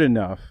was good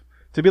enough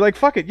to be like,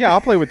 fuck it, yeah, I'll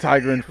play with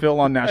Tiger and Phil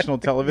on national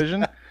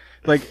television?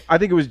 Like, I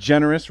think it was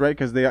generous, right?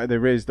 Because they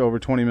raised over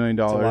 $20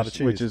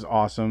 million, which is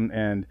awesome,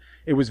 and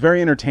it was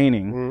very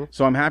entertaining.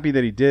 So I'm happy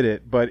that he did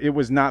it, but it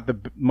was not the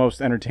most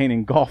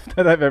entertaining golf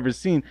that I've ever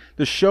seen.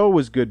 The show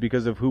was good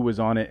because of who was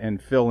on it, and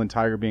Phil and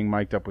Tiger being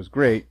mic'd up was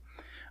great.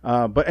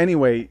 But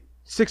anyway,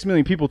 6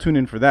 million people tune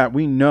in for that.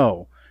 We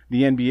know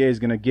the NBA is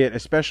going to get,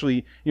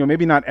 especially,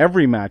 maybe not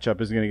every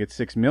matchup is going to get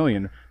 6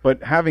 million,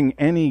 but having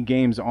any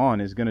games on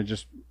is going to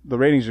just, the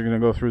ratings are going to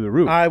go through the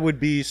roof. I would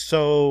be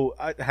so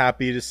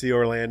happy to see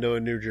Orlando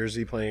and New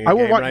Jersey playing a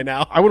game right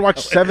now. I would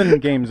watch 7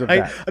 games of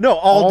that. No,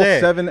 all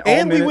day. 7,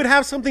 and we would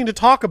have something to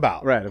talk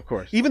about. Right, of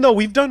course. Even though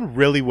we've done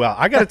really well.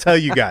 I got to tell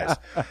you guys,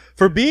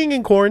 for being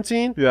in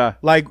quarantine,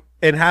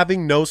 and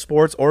having no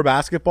sports or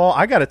basketball,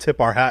 I got to tip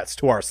our hats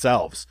to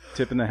ourselves.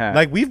 Tip in the hat.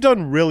 Like, we've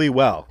done really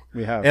well.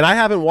 We have. And I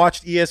haven't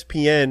watched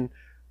ESPN.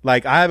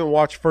 Like, I haven't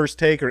watched First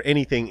Take or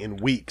anything in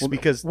weeks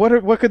because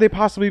what could they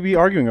possibly be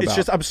arguing about? it's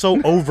just I'm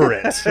so over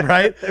it,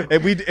 right?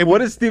 And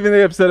what is Stephen A.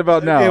 upset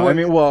about now?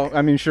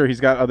 I mean, sure, he's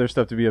got other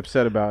stuff to be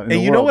upset about.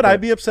 And you know what I'd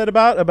be upset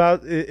about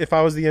if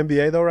I was the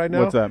NBA though right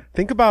now? What's that?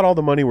 Think about all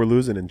the money we're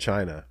losing in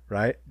China,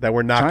 right? That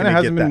we're not going to get China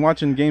hasn't been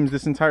watching games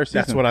this entire season.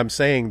 That's what I'm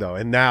saying though.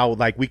 And now,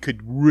 like, we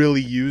could really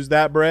use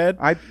that bread.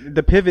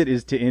 The pivot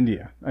is to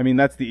India. I mean,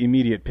 that's the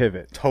immediate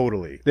pivot.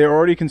 Totally. They're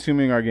already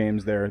consuming our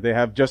games there. They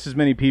have just as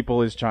many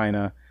people as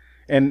China.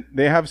 And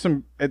they have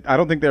some. I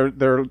don't think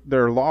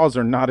their laws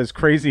are not as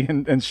crazy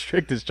and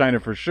strict as China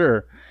for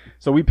sure.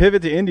 So we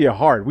pivot to India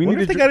hard. We Wonder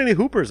need if they got any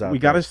hoopers out. We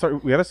got to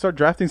start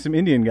drafting some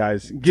Indian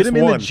guys. Get them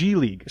in the G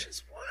League.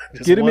 Just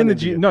Get him in the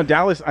G. No,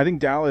 Dallas. I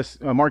think Dallas.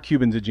 Mark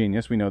Cuban's a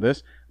genius. We know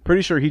this.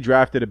 Pretty sure he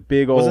drafted a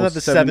big old. Wasn't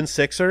that the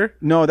 7'6"er?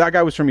 No, that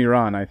guy was from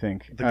Iran. I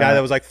think the guy that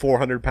was like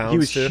 400 pounds. He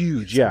was too.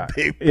 huge. Yeah,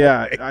 big boy.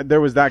 yeah.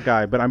 There was that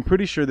guy, but I'm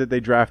pretty sure that they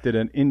drafted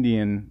an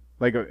Indian,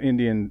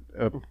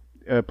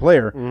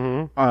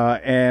 player,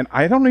 and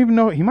I don't even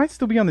know. He might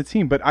still be on the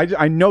team, but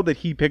I know that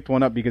he picked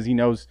one up because he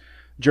knows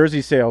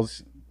jersey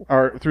sales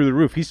are through the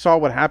roof. He saw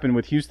what happened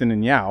with Houston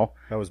and Yao.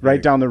 That was right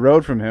big. down the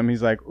road from him.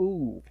 He's like,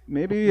 ooh,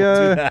 maybe do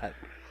that.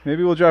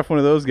 Maybe we'll draft one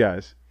of those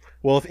guys.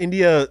 Well, if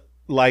India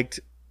liked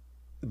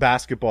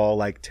basketball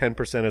like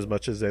 10% as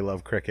much as they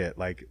love cricket,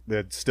 like,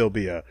 there'd still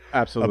be a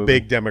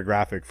big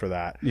demographic for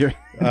that. You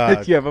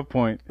have a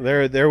point.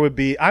 There would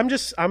be. I'm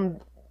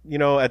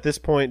at this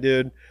point,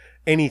 dude,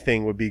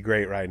 anything would be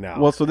great right now.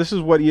 Well, so this is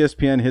what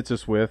ESPN hits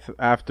us with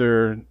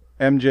after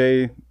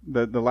MJ,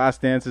 the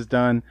Last Dance is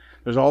done.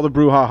 There's all the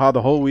brouhaha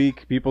the whole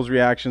week, people's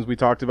reactions. We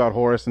talked about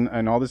Horace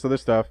and all this other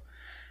stuff.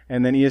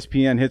 And then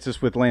ESPN hits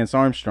us with Lance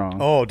Armstrong.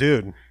 Oh,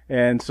 dude.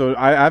 And so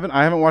I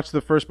haven't watched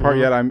the first part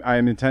yet.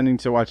 I'm intending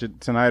to watch it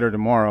tonight or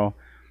tomorrow.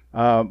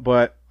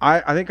 But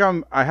I think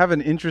I have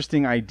an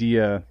interesting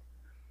idea.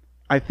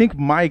 I think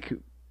Mike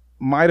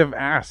might have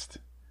asked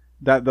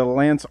that the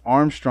Lance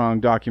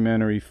Armstrong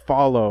documentary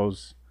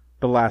follows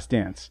The Last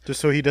Dance, just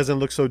so he doesn't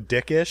look so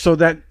dickish. so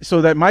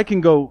that Mike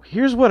can go,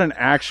 here's what an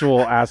actual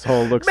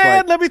asshole looks like.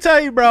 Man, let me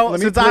tell you, bro.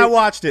 Since I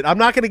watched it, I'm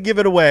not going to give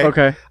it away.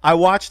 Okay. I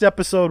watched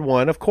episode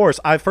 1. Of course,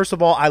 first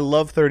of all, I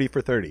love 30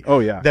 for 30. Oh,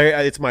 yeah.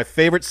 It's my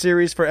favorite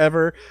series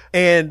forever.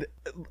 And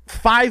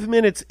 5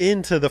 minutes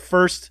into the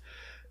first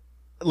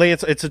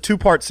Lance, it's a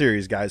 2-part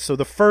series, guys. So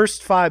the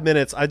first 5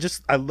 minutes,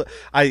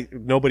 I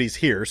nobody's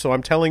here, so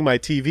I'm telling my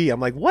TV, I'm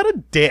like, what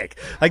a dick!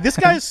 Like, this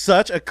guy is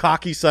such a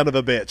cocky son of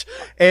a bitch.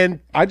 And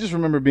I just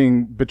remember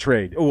being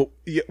betrayed.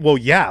 well,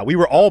 yeah, we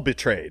were all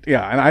betrayed.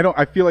 Yeah, and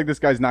I feel like this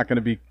guy's not going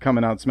to be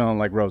coming out smelling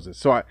like roses.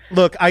 So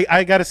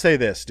I got to say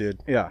this, dude.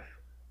 Yeah.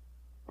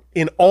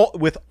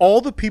 With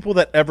all the people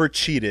that ever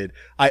cheated,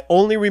 I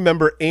only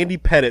remember Andy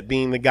Pettit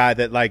being the guy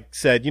that like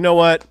said, you know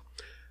what?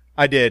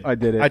 I did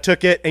it. I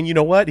took it. And you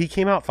know what? He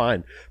came out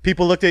fine.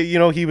 People looked at,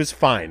 he was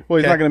fine. Well,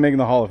 he's not going to make it in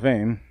the Hall of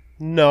Fame.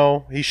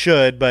 No, he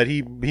should, but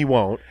he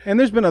won't. And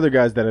there's been other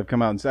guys that have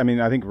come out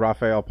and I think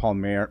Rafael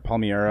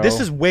Palmeiro. This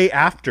is way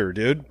after,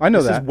 dude. I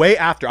know this is way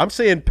after. I'm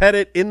saying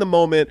Pettit in the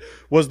moment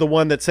was the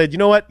one that said, you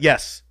know what?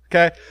 Yes.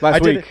 Okay.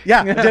 Last week.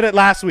 I did it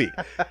last week.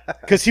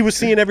 Because he was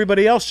seeing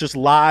everybody else just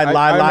lie.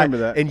 I remember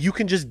that. And you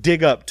can just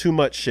dig up too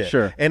much shit.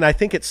 Sure. And I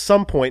think at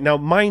some point, now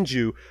mind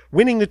you,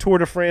 winning the Tour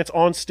de France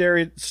on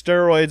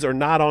steroids or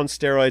not on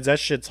steroids, that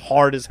shit's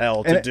hard as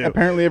hell to do.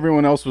 Apparently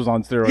everyone else was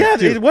on steroids. Yeah,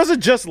 too. it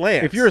wasn't just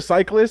Lance. If you're a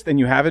cyclist and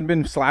you haven't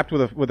been slapped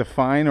with a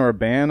fine or a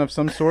ban of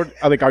some sort,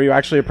 are you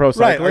actually a pro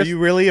cyclist? Right. Are you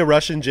really a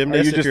Russian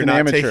gymnast? Are you just an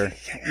amateur?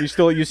 You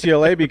still at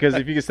UCLA? Because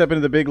if you can step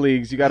into the big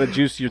leagues, you got to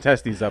juice your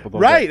testes up a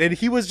little bit. Right. And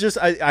he was just,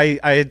 I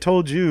had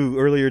told you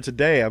earlier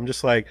today, I'm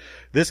just like,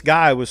 this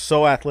guy was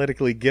so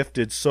athletically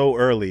gifted so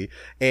early.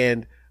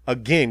 And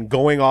again,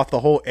 going off the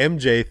whole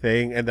MJ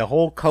thing and the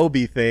whole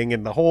Kobe thing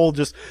and the whole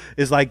just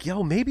is like,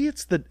 yo, maybe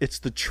it's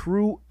the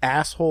true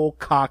asshole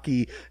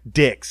cocky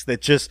dicks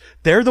that just,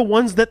 they're the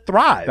ones that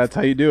thrive. That's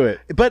how you do it.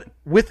 But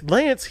with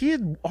Lance, he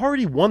had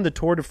already won the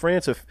Tour de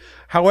France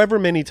however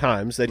many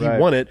times that he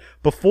won it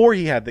before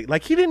he had he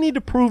didn't need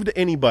to prove to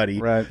anybody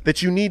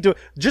that you need to,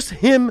 just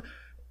him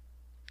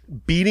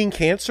beating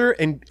cancer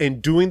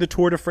and doing the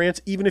Tour de France,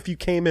 even if you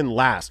came in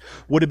last,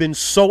 would have been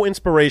so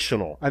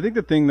inspirational. I think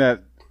the thing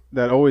that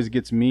always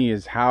gets me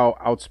is how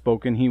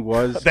outspoken he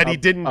was that he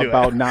didn't do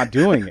about not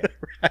doing it.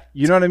 Right.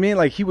 You know what I mean?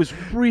 Like, he was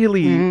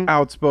really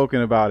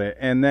outspoken about it.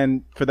 And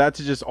then for that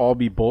to just all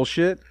be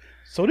bullshit.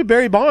 So did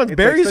Barry Bonds.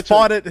 Barry's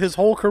fought it his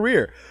whole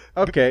career.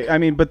 Okay. I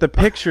mean, but the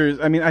pictures,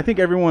 I think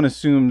everyone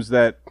assumes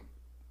that.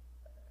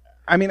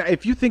 I mean,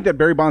 if you think that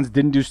Barry Bonds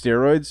didn't do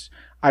steroids,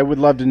 I would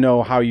love to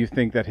know how you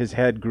think that his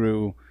head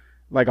grew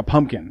like a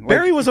pumpkin.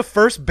 Barry was a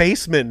first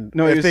baseman.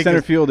 No, he was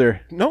center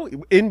fielder. No,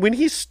 when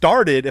he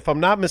started, if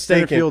I'm not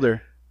mistaken. Center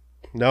fielder.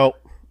 No.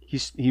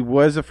 He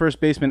was a first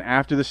baseman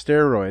after the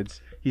steroids.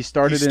 He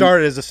started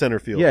as a center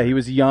fielder. Yeah, he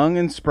was young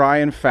and spry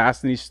and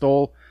fast, and he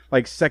stole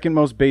like second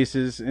most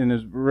bases in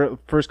his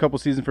first couple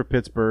seasons for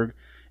Pittsburgh.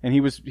 And he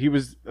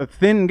was a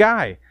thin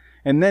guy.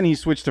 And then he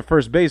switched to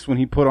first base when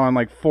he put on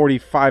like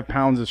 45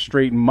 pounds of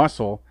straight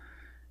muscle,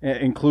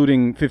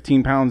 including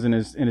 15 pounds in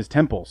his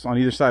temples on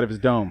either side of his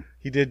dome.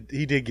 He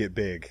did get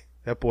big.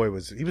 That boy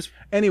was.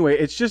 Anyway,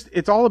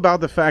 it's all about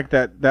the fact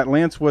that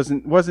Lance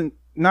wasn't.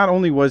 Not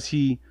only was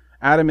he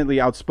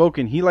adamantly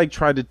outspoken, he like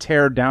tried to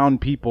tear down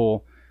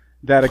people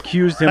that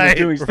accused him of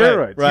doing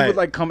steroids. Right. He would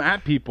like come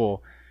at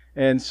people,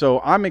 and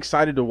so I'm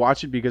excited to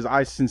watch it because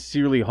I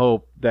sincerely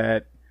hope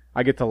that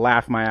I get to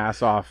laugh my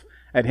ass off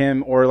at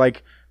him, or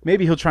like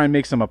maybe he'll try and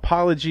make some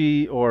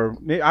apology, or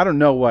maybe, I don't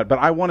know what, but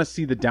I want to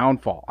see the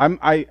downfall.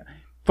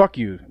 Fuck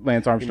you,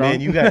 Lance Armstrong.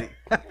 Man, you got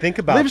to think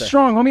about Live that.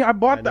 strong, homie. I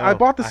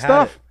bought the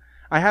stuff.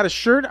 I had a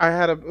shirt. I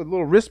had a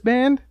little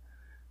wristband.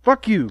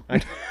 Fuck you.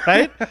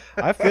 Right?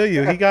 I feel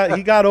you. He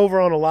got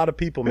over on a lot of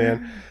people,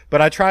 man.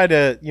 But I try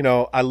to,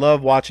 I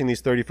love watching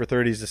these 30 for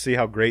 30s to see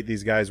how great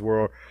these guys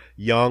were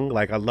young.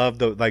 Like, I love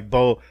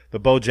the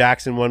Bo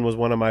Jackson one was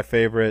one of my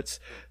favorites.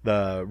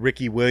 The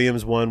Ricky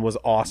Williams one was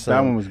awesome.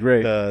 That one was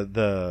great.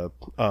 The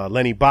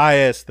Lenny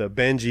Bias, the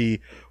Benji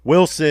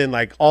Wilson,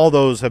 like all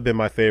those have been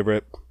my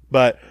favorite.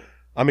 But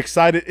I'm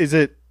excited.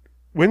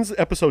 When's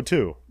episode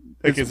 2?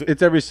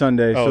 It's every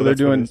Sunday. Oh, so they're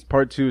doing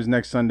part 2 is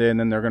next Sunday, and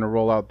then they're going to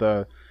roll out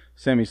the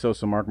Sammy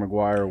Sosa, Mark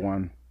McGwire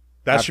one.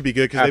 That should be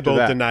good because they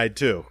both denied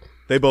too.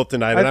 They both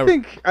denied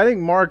it. I think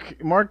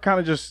Mark kind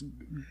of just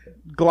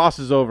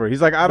glosses over.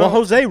 He's like,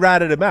 Jose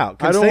ratted him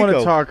out. I don't want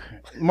to talk.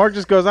 Mark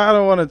just goes, I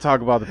don't want to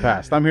talk about the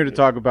past. I'm here to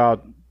talk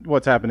about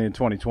what's happening in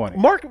 2020.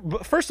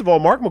 First of all,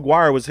 Mark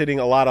McGwire was hitting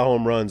a lot of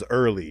home runs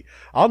early.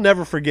 I'll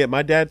never forget.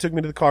 My dad took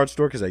me to the card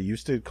store because I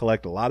used to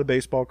collect a lot of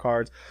baseball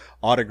cards,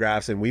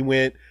 autographs, and we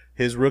went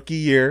his rookie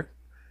year,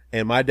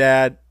 and my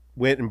dad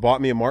went and bought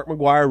me a Mark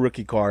McGwire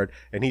rookie card,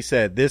 and he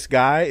said, this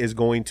guy is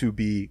going to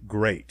be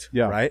great.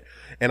 Yeah. Right?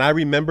 And I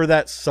remember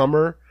that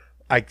summer.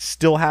 I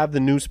still have the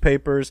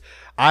newspapers.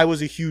 I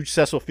was a huge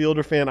Cecil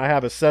Fielder fan. I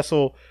have a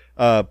Cecil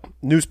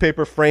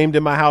newspaper framed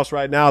in my house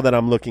right now that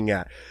I'm looking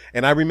at.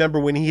 And I remember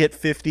when he hit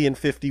 50 and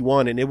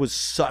 51, and it was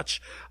such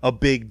a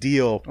big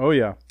deal. Oh,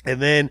 yeah.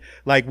 And then,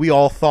 like, we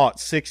all thought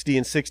 60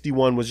 and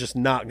 61 was just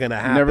not going to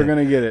happen. Never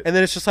going to get it. And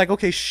then it's just like,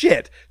 okay,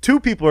 shit, 2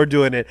 people are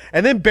doing it.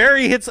 And then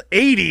Barry hits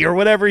 80 or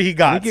whatever he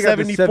got. I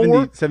think he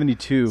got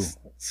 72.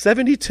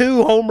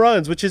 72 home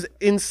runs, which is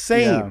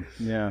insane.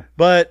 Yeah.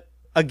 But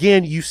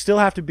again, you still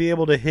have to be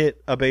able to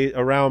hit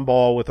a round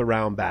ball with a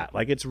round bat.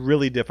 Like, it's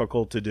really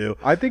difficult to do.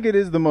 I think it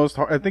is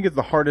I think it's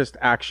the hardest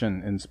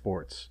action in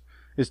sports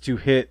is to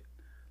hit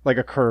like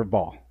a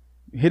curveball.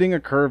 Hitting a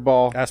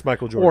curveball. Ask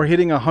Michael Jordan. Or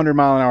hitting a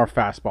 100-mile-an-hour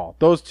fastball.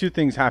 Those two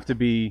things have to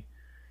be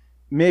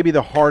maybe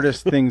the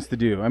hardest things to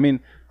do. I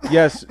mean,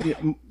 yes,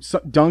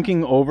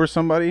 dunking over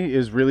somebody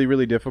is really,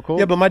 really difficult.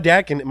 Yeah, but my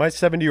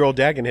 70-year-old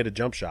dad can hit a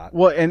jump shot.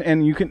 Well,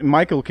 and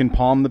Michael can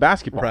palm the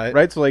basketball,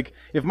 right? So like,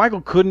 if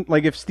Michael couldn't,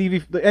 like, if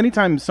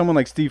anytime someone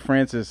like Steve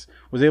Francis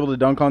was able to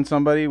dunk on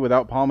somebody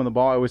without palming the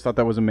ball, I always thought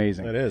that was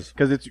amazing. It is,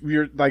 because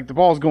you're like, the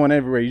ball's going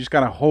everywhere. You just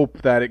gotta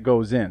hope that it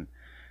goes in.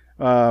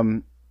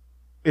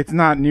 It's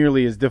not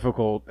nearly as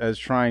difficult as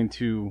trying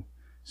to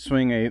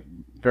swing a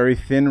very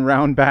thin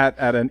round bat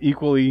at an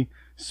equally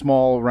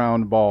small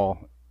round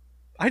ball.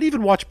 I'd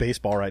even watch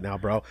baseball right now,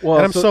 bro. Well,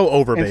 and I'm so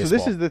over baseball. So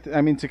this is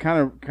to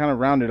kind of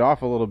round it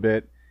off a little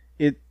bit.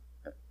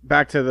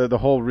 Back to the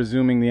whole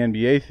resuming the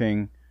NBA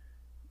thing.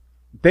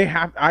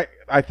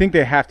 I think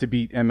they have to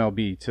beat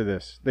MLB to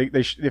this.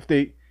 If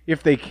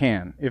they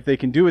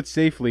can do it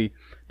safely,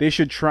 they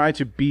should try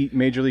to beat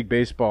Major League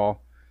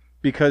Baseball,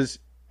 because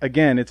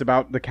again, it's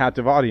about the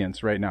captive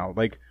audience right now.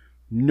 Like,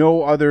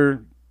 no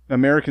other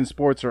American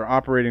sports are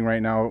operating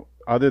right now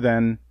other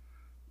than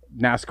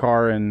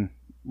NASCAR and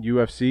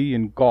UFC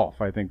and golf.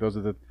 I think those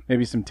are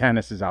maybe some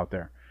tennis is out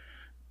there.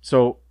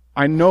 So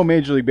I know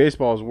Major League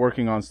Baseball is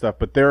working on stuff,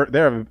 but they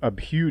have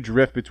a huge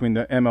rift between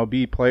the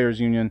MLB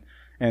Players Union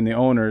and the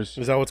owners.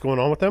 Is that what's going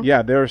on with them?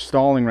 Yeah, they're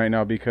stalling right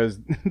now because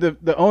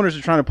the owners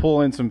are trying to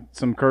pull in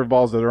some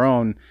curveballs of their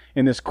own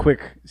in this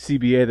quick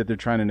CBA that they're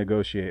trying to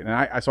negotiate.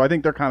 And so I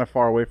think they're kind of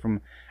far away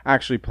from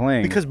actually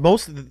playing, because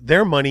most of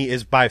their money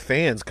is by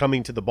fans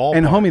coming to the ballpark.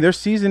 And homie, their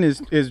season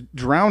is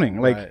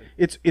drowning. Like, right.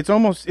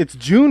 it's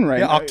June right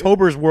now.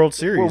 October's World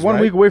Series. We're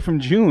one week away from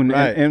June,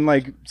 right. and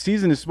like,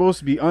 season is supposed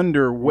to be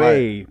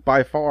underway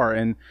by far,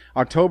 and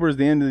October is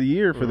the end of the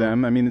year for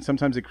them. I mean,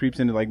 sometimes it creeps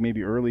into like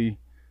maybe early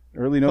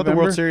November. The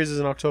World Series is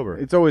in October.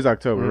 It's always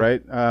October,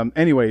 right?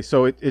 Anyway,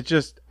 so it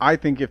just, I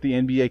think if the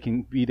NBA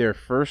can be there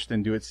first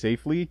and do it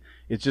safely,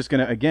 it's just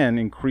going to, again,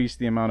 increase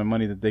the amount of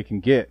money that they can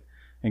get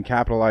and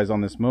capitalize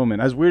on this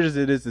moment. As weird as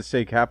it is to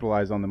say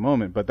capitalize on the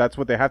moment, but that's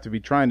what they have to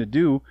be trying to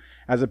do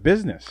as a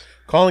business.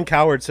 Colin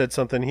Cowherd said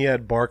something. He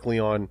had Barkley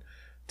on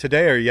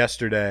today or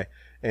yesterday,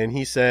 and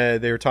he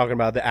said they were talking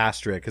about the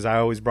asterisk, because I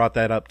always brought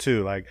that up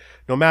too. Like,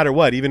 no matter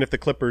what, even if the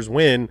Clippers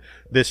win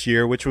this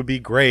year, which would be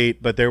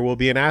great, but there will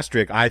be an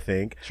asterisk, I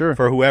think, for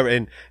whoever.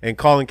 And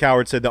Colin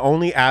Cowherd said the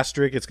only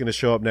asterisk it's going to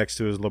show up next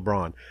to is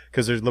LeBron,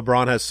 because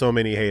LeBron has so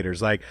many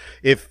haters. Like,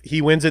 if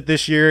he wins it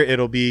this year,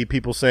 it'll be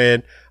people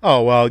saying,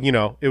 "Oh, well,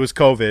 it was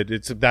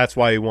COVID. That's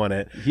why he won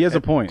it." He has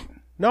a point.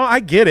 No, I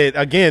get it.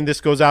 Again, this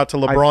goes out to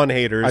LeBron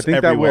haters. I think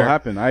everywhere. That will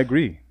happen. I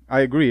agree.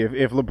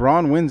 If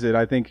LeBron wins it,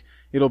 I think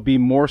it'll be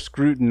more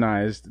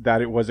scrutinized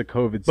that it was a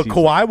COVID season. But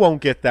Kawhi won't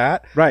get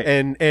that. Right.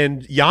 And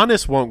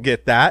Giannis won't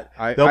get that.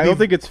 I don't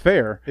think it's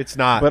fair. It's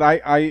not. But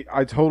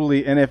I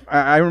totally, and if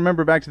I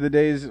remember back to the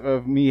days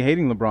of me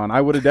hating LeBron,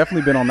 I would have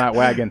definitely been on that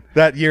wagon.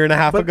 That year and a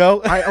half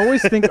ago? I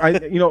always think,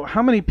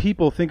 how many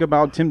people think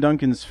about Tim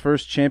Duncan's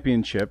first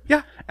championship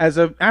as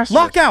a asterisk?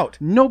 Lockout.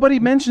 Nobody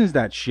mentions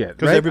that shit.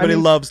 Because everybody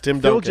loves Tim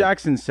Duncan. Phil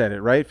Jackson said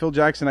it, right? Phil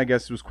Jackson, I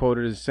guess, was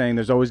quoted as saying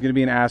there's always going to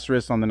be an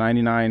asterisk on the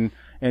 99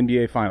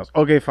 NBA Finals.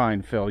 Okay,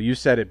 fine, Phil, you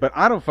said it, but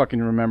I don't fucking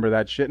remember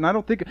that shit, and I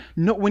don't think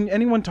when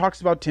anyone talks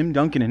about Tim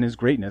Duncan and his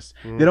greatness,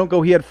 they don't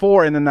go, he had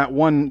 4, and then that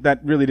one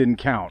that really didn't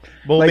count.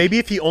 Well, maybe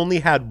if he only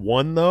had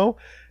one, though,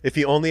 if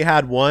he only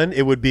had one,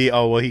 it would be,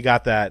 oh, well, he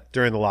got that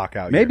during the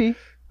lockout year. Maybe.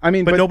 I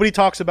mean, but nobody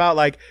talks about,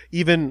 like,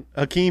 even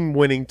Hakeem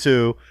winning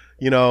 2.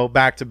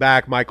 Back to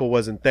back, Michael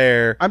wasn't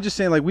there. I'm just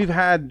saying, like, we've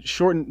had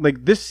shortened,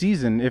 like, this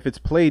season, if it's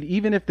played,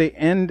 even if they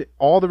end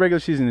all the regular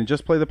season and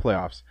just play the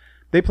playoffs,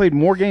 they played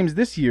more games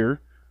this year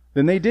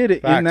than they did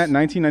in that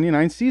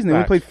 1999 season. They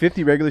only played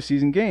 50 regular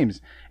season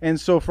games. And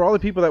so for all the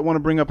people that want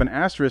to bring up an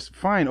asterisk,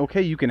 fine,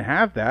 okay, you can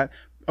have that.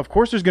 Of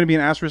course there's going to be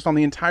an asterisk on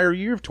the entire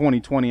year of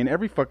 2020 in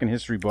every fucking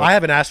history book. I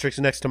have an asterisk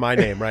next to my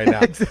name right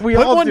now. Put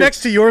one do. next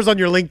to yours on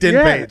your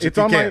LinkedIn page.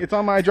 It's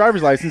on my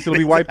driver's license. It'll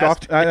be wiped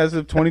off as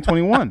of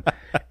 2021.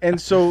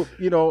 And so,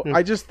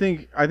 I just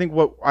think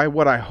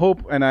what I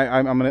hope, and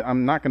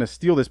I'm not going to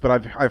steal this,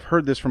 but I've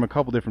heard this from a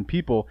couple different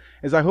people,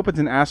 is I hope it's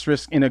an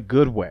asterisk in a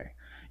good way.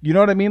 You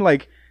know what I mean?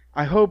 Like,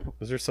 I hope.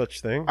 Is there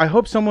such thing? I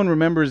hope someone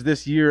remembers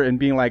this year and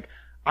being like,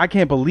 I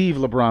can't believe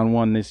LeBron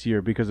won this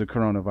year because of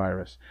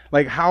coronavirus.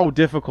 Like, how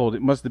difficult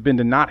it must have been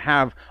to not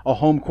have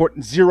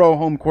zero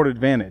home court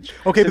advantage.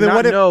 Okay, but then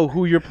what if know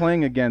who you're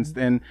playing against?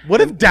 And what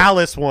if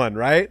Dallas won?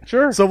 Right?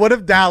 Sure. So what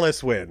if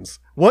Dallas wins?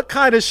 What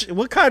kind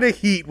of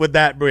heat would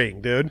that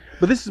bring, dude?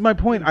 But this is my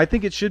point. I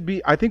think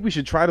we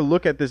should try to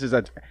look at this as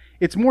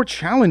it's more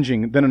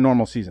challenging than a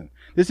normal season.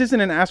 This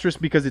isn't an asterisk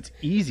because it's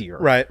easier.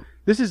 Right.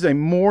 This is a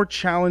more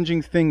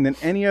challenging thing than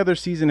any other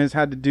season has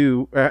had to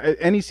do,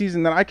 any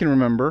season that I can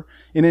remember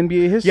in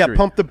NBA history. Yeah,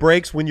 pump the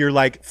brakes when you're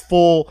like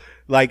full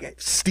like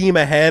steam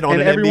ahead on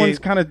and an everyone's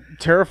NBA. kind of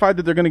terrified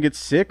that they're going to get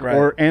sick Right.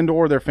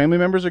 or their family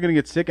members are going to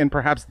get sick and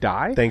perhaps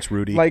die. Thanks,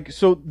 Rudy. Like,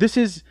 so this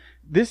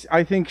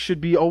I think should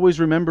be always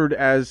remembered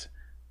as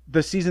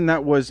the season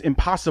that was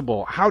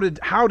impossible. How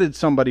did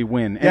somebody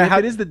win? And Yeah,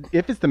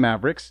 if it's the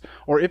Mavericks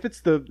or if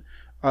it's the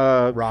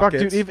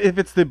Rockets. if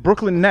it's the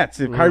Brooklyn Nets,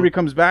 if Kyrie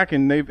comes back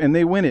and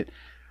they win it,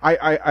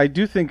 I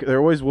do think there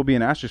always will be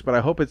an asterisk, but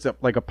I hope it's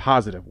like a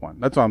positive one.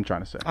 That's all I'm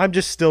trying to say. I'm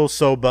just still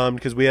so bummed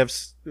because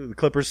the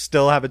Clippers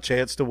still have a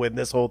chance to win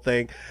this whole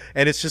thing,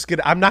 and it's just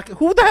gonna.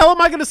 Who the hell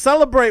am I gonna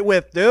celebrate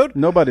with, dude?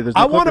 Nobody. There's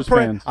no I want Clippers to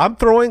parade. fans. I'm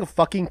throwing a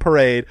fucking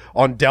parade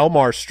on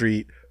Delmar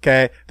Street.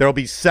 Okay, there'll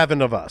be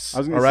 7 of us. I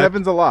was going all to right? say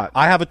 7's a lot.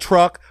 I have a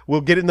truck. We'll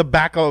get in the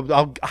back of.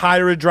 I'll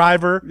hire a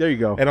driver. There you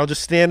go. And I'll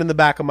just stand in the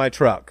back of my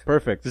truck.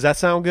 Perfect. Does that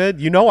sound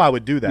good? You know I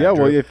would do that. Yeah,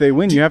 well, Drew. if they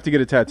win, you have to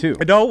get a tattoo.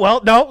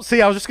 No.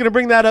 See, I was just going to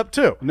bring that up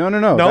too. No.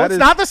 No, that it's is-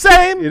 not the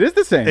same. It is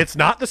the same. It's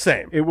not the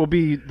same. It will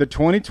be the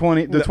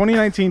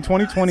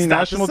 2019-2020 It's not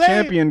national the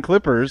same. champion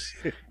Clippers,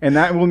 and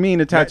that will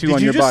mean a tattoo Did on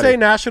you your just body. say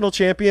national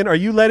champion? Are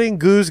you letting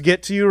Goose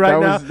get to you right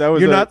now?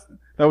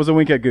 That was a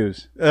wink at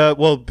Goose.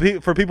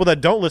 For people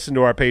that don't listen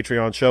to our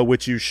Patreon show,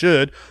 which you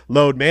should,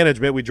 Load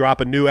Management, we drop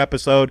a new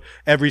episode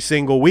every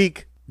single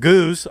week.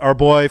 Goose, our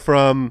boy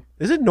from,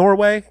 is it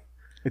Norway?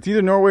 It's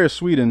either Norway or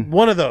Sweden.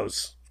 One of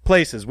those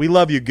places. We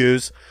love you,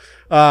 Goose.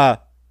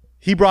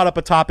 He brought up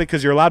a topic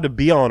because you're allowed to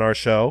be on our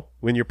show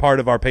when you're part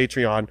of our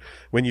Patreon.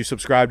 When you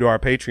subscribe to our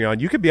Patreon,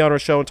 you can be on our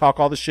show and talk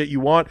all the shit you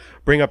want,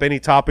 bring up any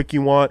topic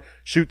you want,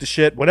 shoot the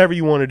shit, whatever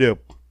you want to do.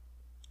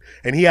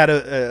 And he had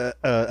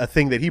a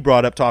thing that he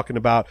brought up talking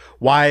about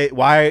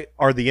why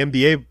are the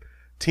NBA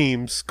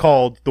teams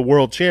called the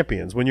world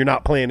champions when you're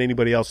not playing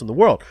anybody else in the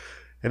world?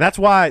 And that's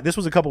why this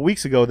was a couple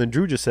weeks ago. Then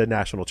Drew just said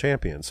national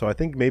champion. So I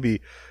think maybe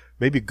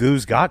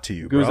Goose got to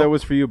you, Goose, bro. that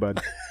was for you,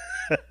 bud.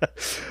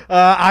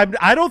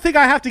 I don't think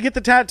I have to get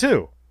the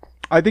tattoo.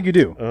 I think you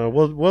do.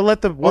 We'll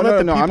let the No, people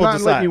I'm not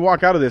decide. letting you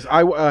walk out of this.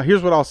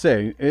 Here's what I'll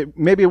say.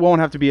 Maybe it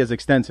won't have to be as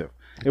extensive.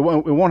 It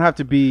won't have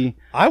to be.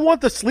 I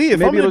want the sleeve. If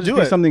Maybe I'm it'll gonna just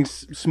do be it, something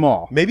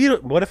small. maybe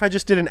what if I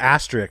just did an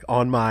asterisk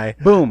on my?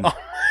 Boom.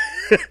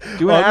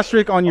 Do an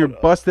asterisk on your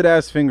busted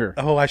ass finger.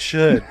 Oh, I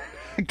should.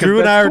 Drew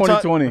and I are that's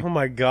talking. 2020. Oh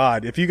my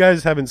god! If you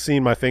guys haven't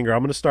seen my finger, I'm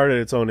going to start at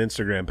its own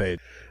Instagram page.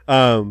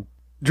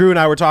 Drew and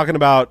I were talking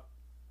about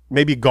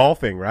maybe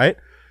golfing, right?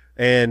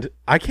 And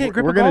I can't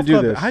grip We're a gonna golf do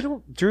club. this. I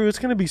don't, Drew. It's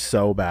going to be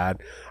so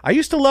bad. I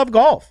used to love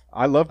golf.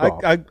 I love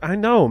golf. I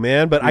know,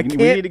 man, but I we can't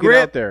need to grip.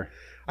 get out there.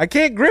 I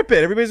can't grip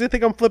it. Everybody's gonna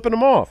think I'm flipping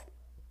them off.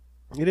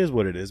 It is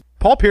what it is.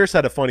 Paul Pierce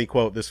had a funny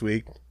quote this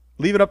week.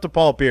 Leave it up to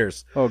Paul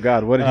Pierce. Oh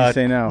God, what did he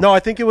say now? No, I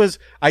think it was.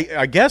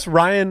 I guess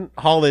Ryan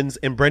Hollins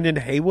and Brendan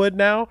Haywood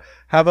now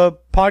have a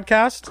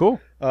podcast. Cool.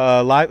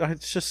 Live.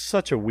 It's just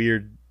such a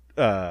weird.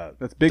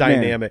 That's big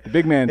dynamic. Man. The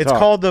big man. It's talk.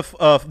 called the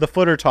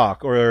Footer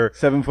Talk or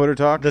 7-footer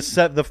talk.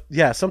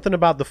 something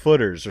about the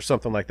footers or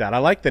something like that. I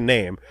like the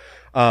name.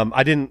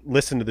 I didn't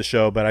listen to the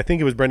show, but I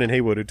think it was Brendan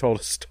Haywood who told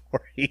a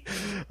story.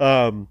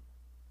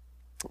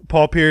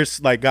 Paul Pierce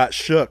got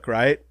shook,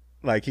 right?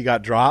 Like he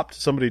got dropped.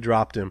 Somebody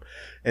dropped him,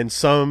 and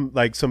some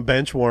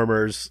bench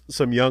warmers,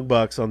 some young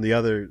bucks on the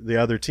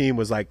other team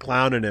was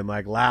clowning him,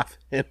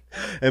 laughing.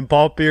 And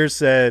Paul Pierce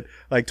said,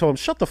 told him,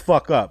 "Shut the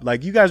fuck up!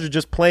 You guys are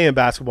just playing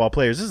basketball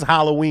players. This is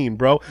Halloween,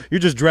 bro. You're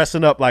just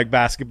dressing up like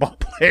basketball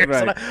players."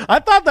 Right. And I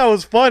thought that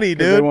was funny,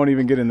 dude. They won't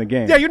even get in the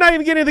game. Yeah, you're not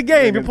even getting in the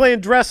game. You're playing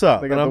dress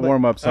up. They got And the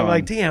warm-ups I'm on.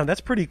 like, damn, that's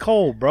pretty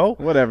cold, bro.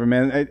 Whatever,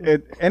 man.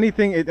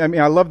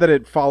 I love that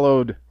it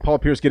followed Paul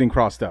Pierce getting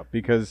crossed up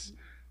because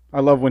I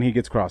love when he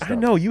gets crossed I up.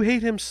 know you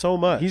hate him so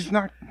much. He's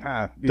not.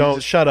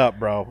 Don't shut up,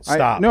 bro.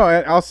 Stop.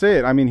 I'll say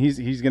it. I mean, he's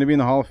going to be in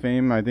the Hall of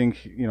Fame. I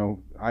think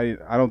I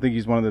don't think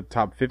he's one of the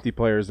top 50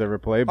 players to ever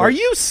play. But Are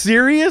you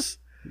serious?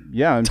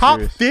 Yeah, I'm Top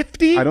serious.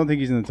 50? I don't think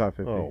he's in the top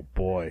 50. Oh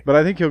boy. But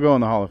I think he'll go in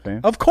the Hall of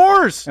Fame. Of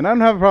course. And I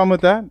don't have a problem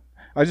with that.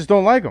 I just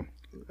don't like him.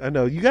 I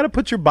know you got to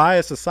put your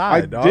bias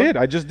aside. dog.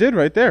 I just did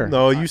right there.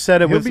 No, you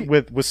said it He'll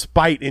with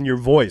spite in your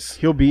voice.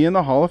 He'll be in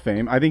the Hall of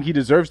Fame. I think he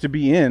deserves to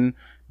be in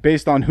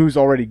based on who's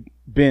already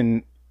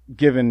been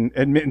given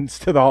admittance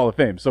to the Hall of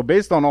Fame. So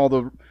based on all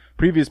the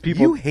previous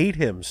people, You hate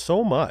him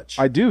so much.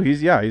 I do.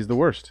 He's the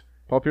worst.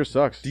 Paul Pierce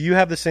sucks. Do you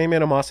have the same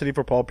animosity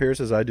for Paul Pierce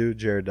as I do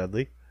Jared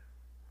Dudley?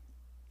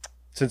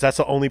 Since that's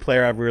the only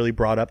player I've really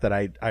brought up that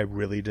I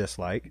really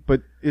dislike.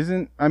 But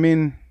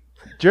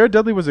Jared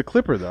Dudley was a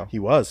Clipper though, He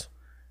was.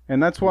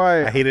 and that's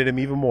why I hated him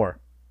even more.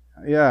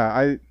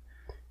 Jared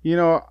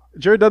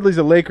Dudley's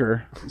a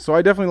Laker, so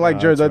I definitely like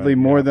Jared that's Dudley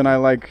right, more than I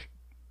like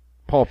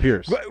Paul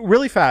Pierce. But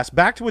really fast,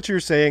 back to what you were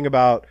saying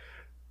about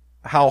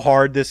how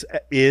hard this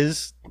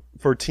is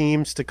for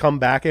teams to come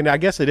back. And I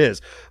guess it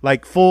is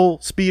full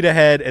speed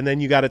ahead. And then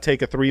you got to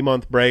take a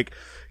 3-month break,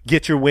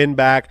 get your win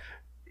back.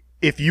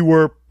 If you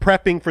were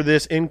prepping for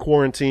this in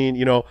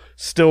quarantine,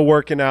 still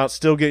working out,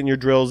 still getting your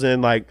drills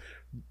in,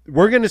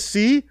 we're going to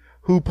see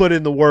who put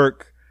in the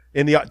work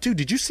dude,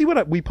 did you see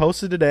what we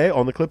posted today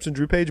on the Clips and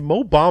Drew page?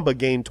 Mo Bamba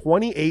gained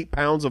 28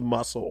 pounds of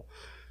muscle,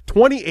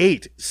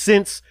 28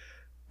 since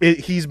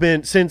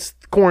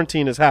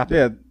quarantine has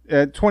happened. Yeah,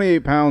 at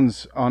 28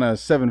 pounds on a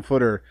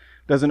 7-footer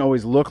doesn't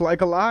always look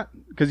like a lot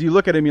because you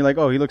look at him, you're like,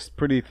 oh, he looks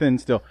pretty thin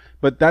still.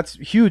 But that's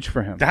huge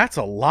for him. That's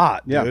a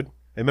lot, dude. Yeah.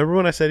 And remember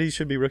when I said he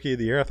should be Rookie of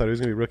the Year? I thought he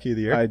was going to be Rookie of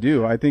the Year. I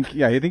do. I think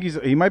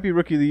he might be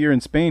Rookie of the Year in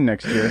Spain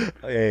next year.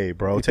 Hey,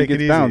 bro, If take he it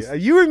gets easy. bounced.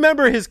 You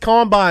remember his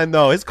combine,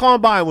 though. His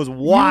combine was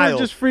wild. You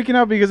were just freaking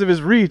out because of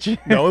his reach.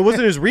 No, it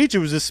wasn't his reach. It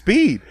was his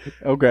speed.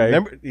 Okay.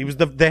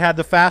 Remember, they had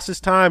the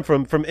fastest time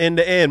from end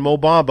to end, Mo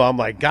Bamba. I'm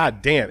like,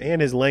 God damn.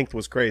 And his length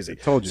was crazy.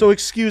 Told you. So,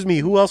 excuse me,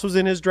 who else was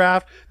in his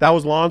draft? That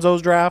was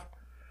Lonzo's draft?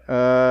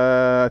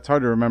 It's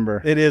hard to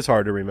remember. It is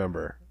hard to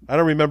remember. I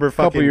don't remember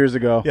fucking... Couple years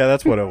ago. Yeah,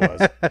 that's what it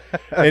was.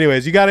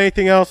 Anyways, you got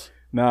anything else?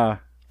 Nah.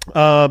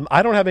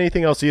 I don't have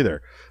anything else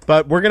either.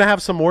 But we're going to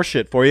have some more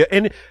shit for you.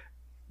 And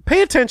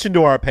pay attention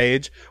to our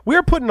page.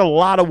 We're putting a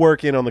lot of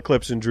work in on the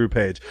Clips and Drew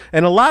page.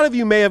 And a lot of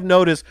you may have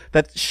noticed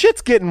that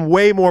shit's getting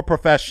way more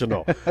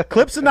professional.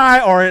 Clips and I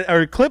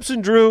or Clips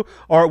and Drew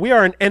we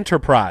are an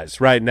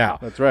enterprise right now.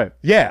 That's right.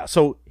 Yeah,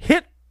 so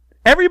hit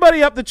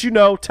everybody up that you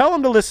know. Tell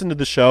them to listen to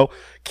the show.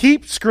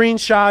 Keep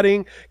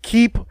screenshotting.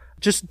 Keep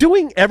just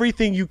doing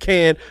everything you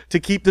can to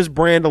keep this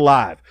brand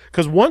alive.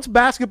 Because once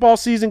basketball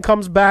season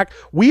comes back,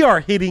 we are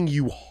hitting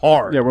you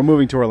hard. Yeah, we're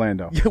moving to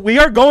Orlando. We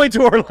are going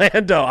to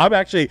Orlando.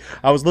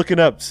 I was looking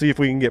up, see if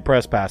we can get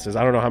press passes.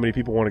 I don't know how many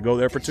people want to go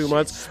there for 2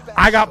 months.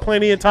 I got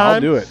plenty of time.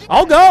 I'll do it.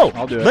 I'll go.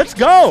 I'll do it. Let's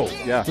go.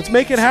 Yeah. Let's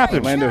make it happen.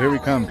 Orlando, here we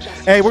come.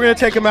 Hey, we're going to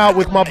take him out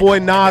with my boy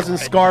Nas and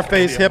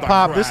Scarface Hip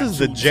Hop. This is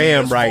the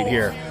jam right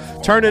here.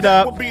 Turn it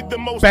up,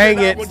 bang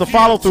it. It's the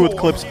follow through with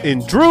Clips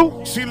in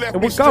Drew,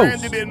 and we're go.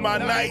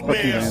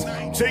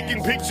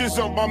 Taking pictures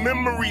of my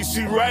memories,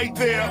 she right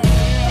there.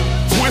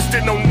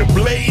 Twisted on the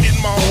blade in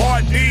my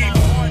heart deep.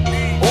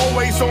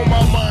 Always on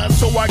my mind,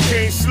 so I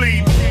can't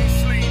sleep.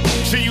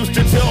 She used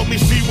to tell me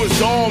she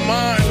was all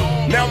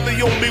mine. Now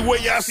the only way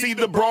I see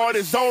the broad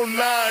is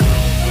online.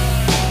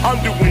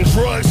 I'm doing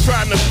drugs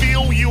trying to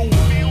feel you.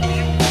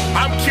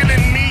 I'm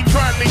killing me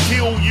trying to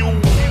kill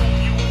you.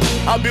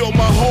 I built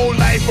my whole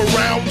life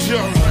around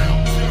you.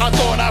 I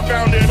thought I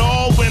found it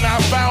all when I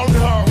found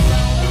her.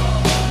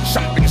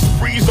 Shopping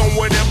sprees on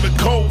whatever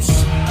coast.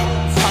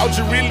 How'd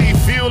you really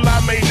feel? I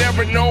may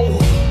never know.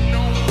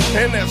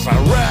 And as I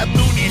ride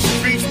through these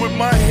streets with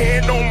my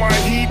hand on my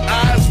heat,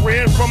 eyes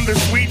red from the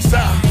sweet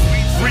side,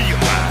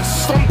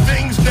 realize some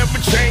things never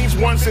change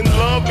once in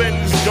love and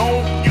it's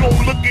gone. You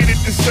don't look at it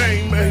the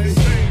same, man.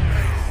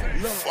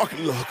 Fuck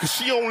love, cause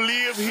she don't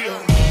live here.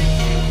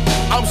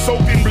 I'm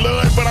soaking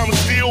blood, but I'm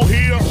still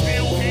here.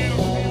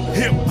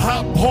 Hip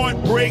hop,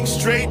 heartbreak,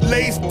 straight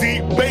lace,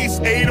 deep bass,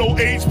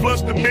 808s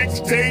plus the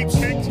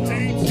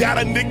mixtapes. Got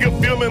a nigga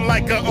feeling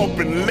like a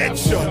open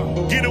lecture.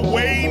 Get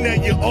away,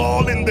 now you're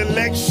all in the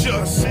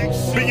lectures.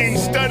 Being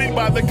studied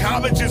by the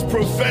college's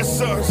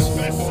professors.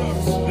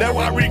 Now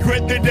I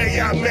regret the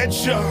day I met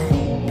ya.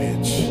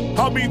 Bitch,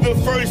 I'll be the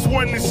first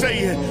one to say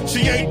it.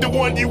 She ain't the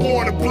one you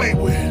wanna play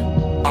with.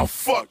 I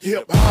fuck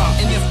hip hop.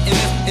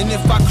 And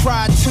if I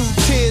cried 2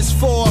 tears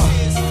for her,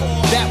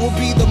 that will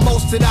be the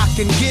most that I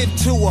can give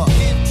to her.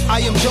 I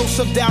am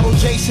Joseph, Darryl,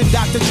 Jason,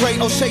 Dr. Dre,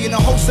 O'Shea, and a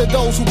host of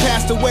those who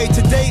passed away.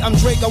 Today I'm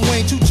Drake, I'm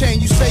Wayne, 2 Chain.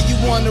 You say you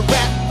wanna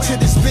rap to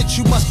this bitch,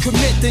 you must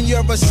commit. Then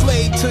you're a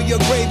slave to your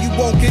grave. You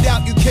won't get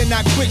out, you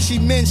cannot quit. She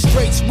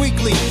menstruates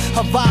weekly.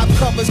 Her vibe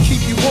covers keep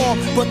you warm,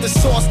 but the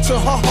source to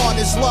her heart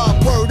is love.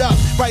 Word up,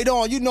 right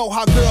on. You know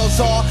how girls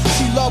are.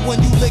 She love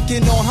when you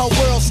licking on her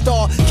world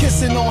star,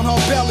 kissing on her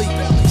belly,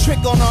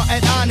 trick on her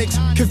at Onyx.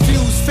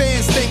 Confused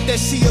fans think that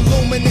she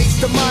illuminates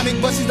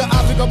demonic, but she's the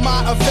object of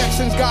my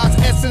affections. God's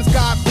essence,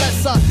 God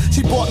bless her.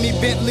 She bought me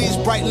Bentleys,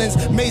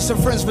 Breitlands, made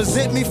some friends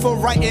resent me for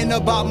writing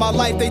about my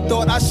life. They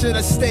thought I should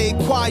have stayed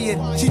quiet.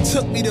 She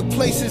took me to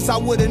places I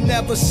would have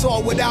never saw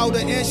without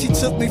her, and she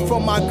took me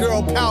from my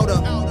girl Powder.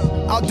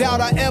 I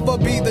doubt I ever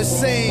be the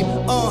same.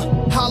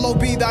 Hollow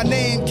be thy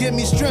name. Give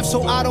me strength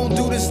so I don't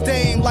do this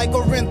thing like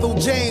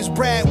Orenthal James.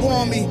 Brad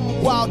warned me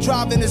while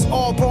driving this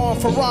all-born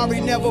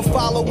Ferrari. Never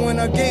following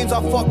her games.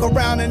 I fuck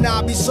around and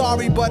I'll be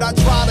sorry, but I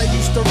tried her.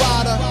 Used to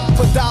ride her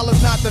for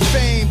dollars, not the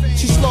fame.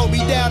 She slowed me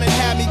down and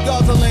had me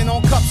guzzling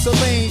on cups of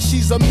lean.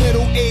 She's a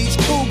middle-aged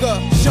cougar,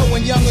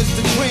 showing young as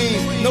the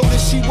dream.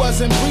 Noticed she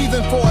wasn't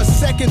breathing for a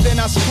second, then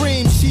I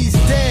screamed, she's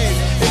dead.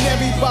 And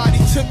everybody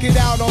took it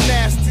out on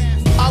Nasty.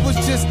 I was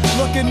just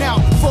looking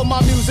out for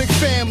my music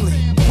family.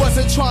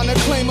 Wasn't trying to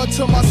claim her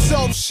to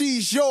myself.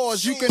 She's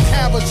yours, you can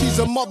have her. She's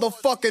a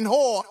motherfucking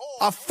whore.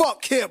 I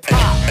fuck hip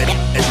hop.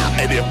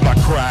 And if I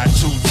cried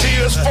 2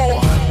 tears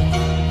for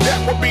her,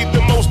 that would be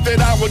the most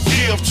that I would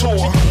give to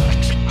her.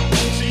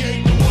 She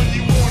ain't the one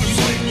you wanna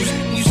play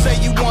with. You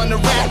say you wanna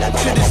rap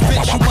to this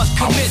bitch, you must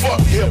commit. I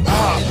fuck hip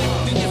hop.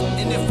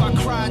 And if I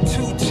cried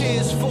 2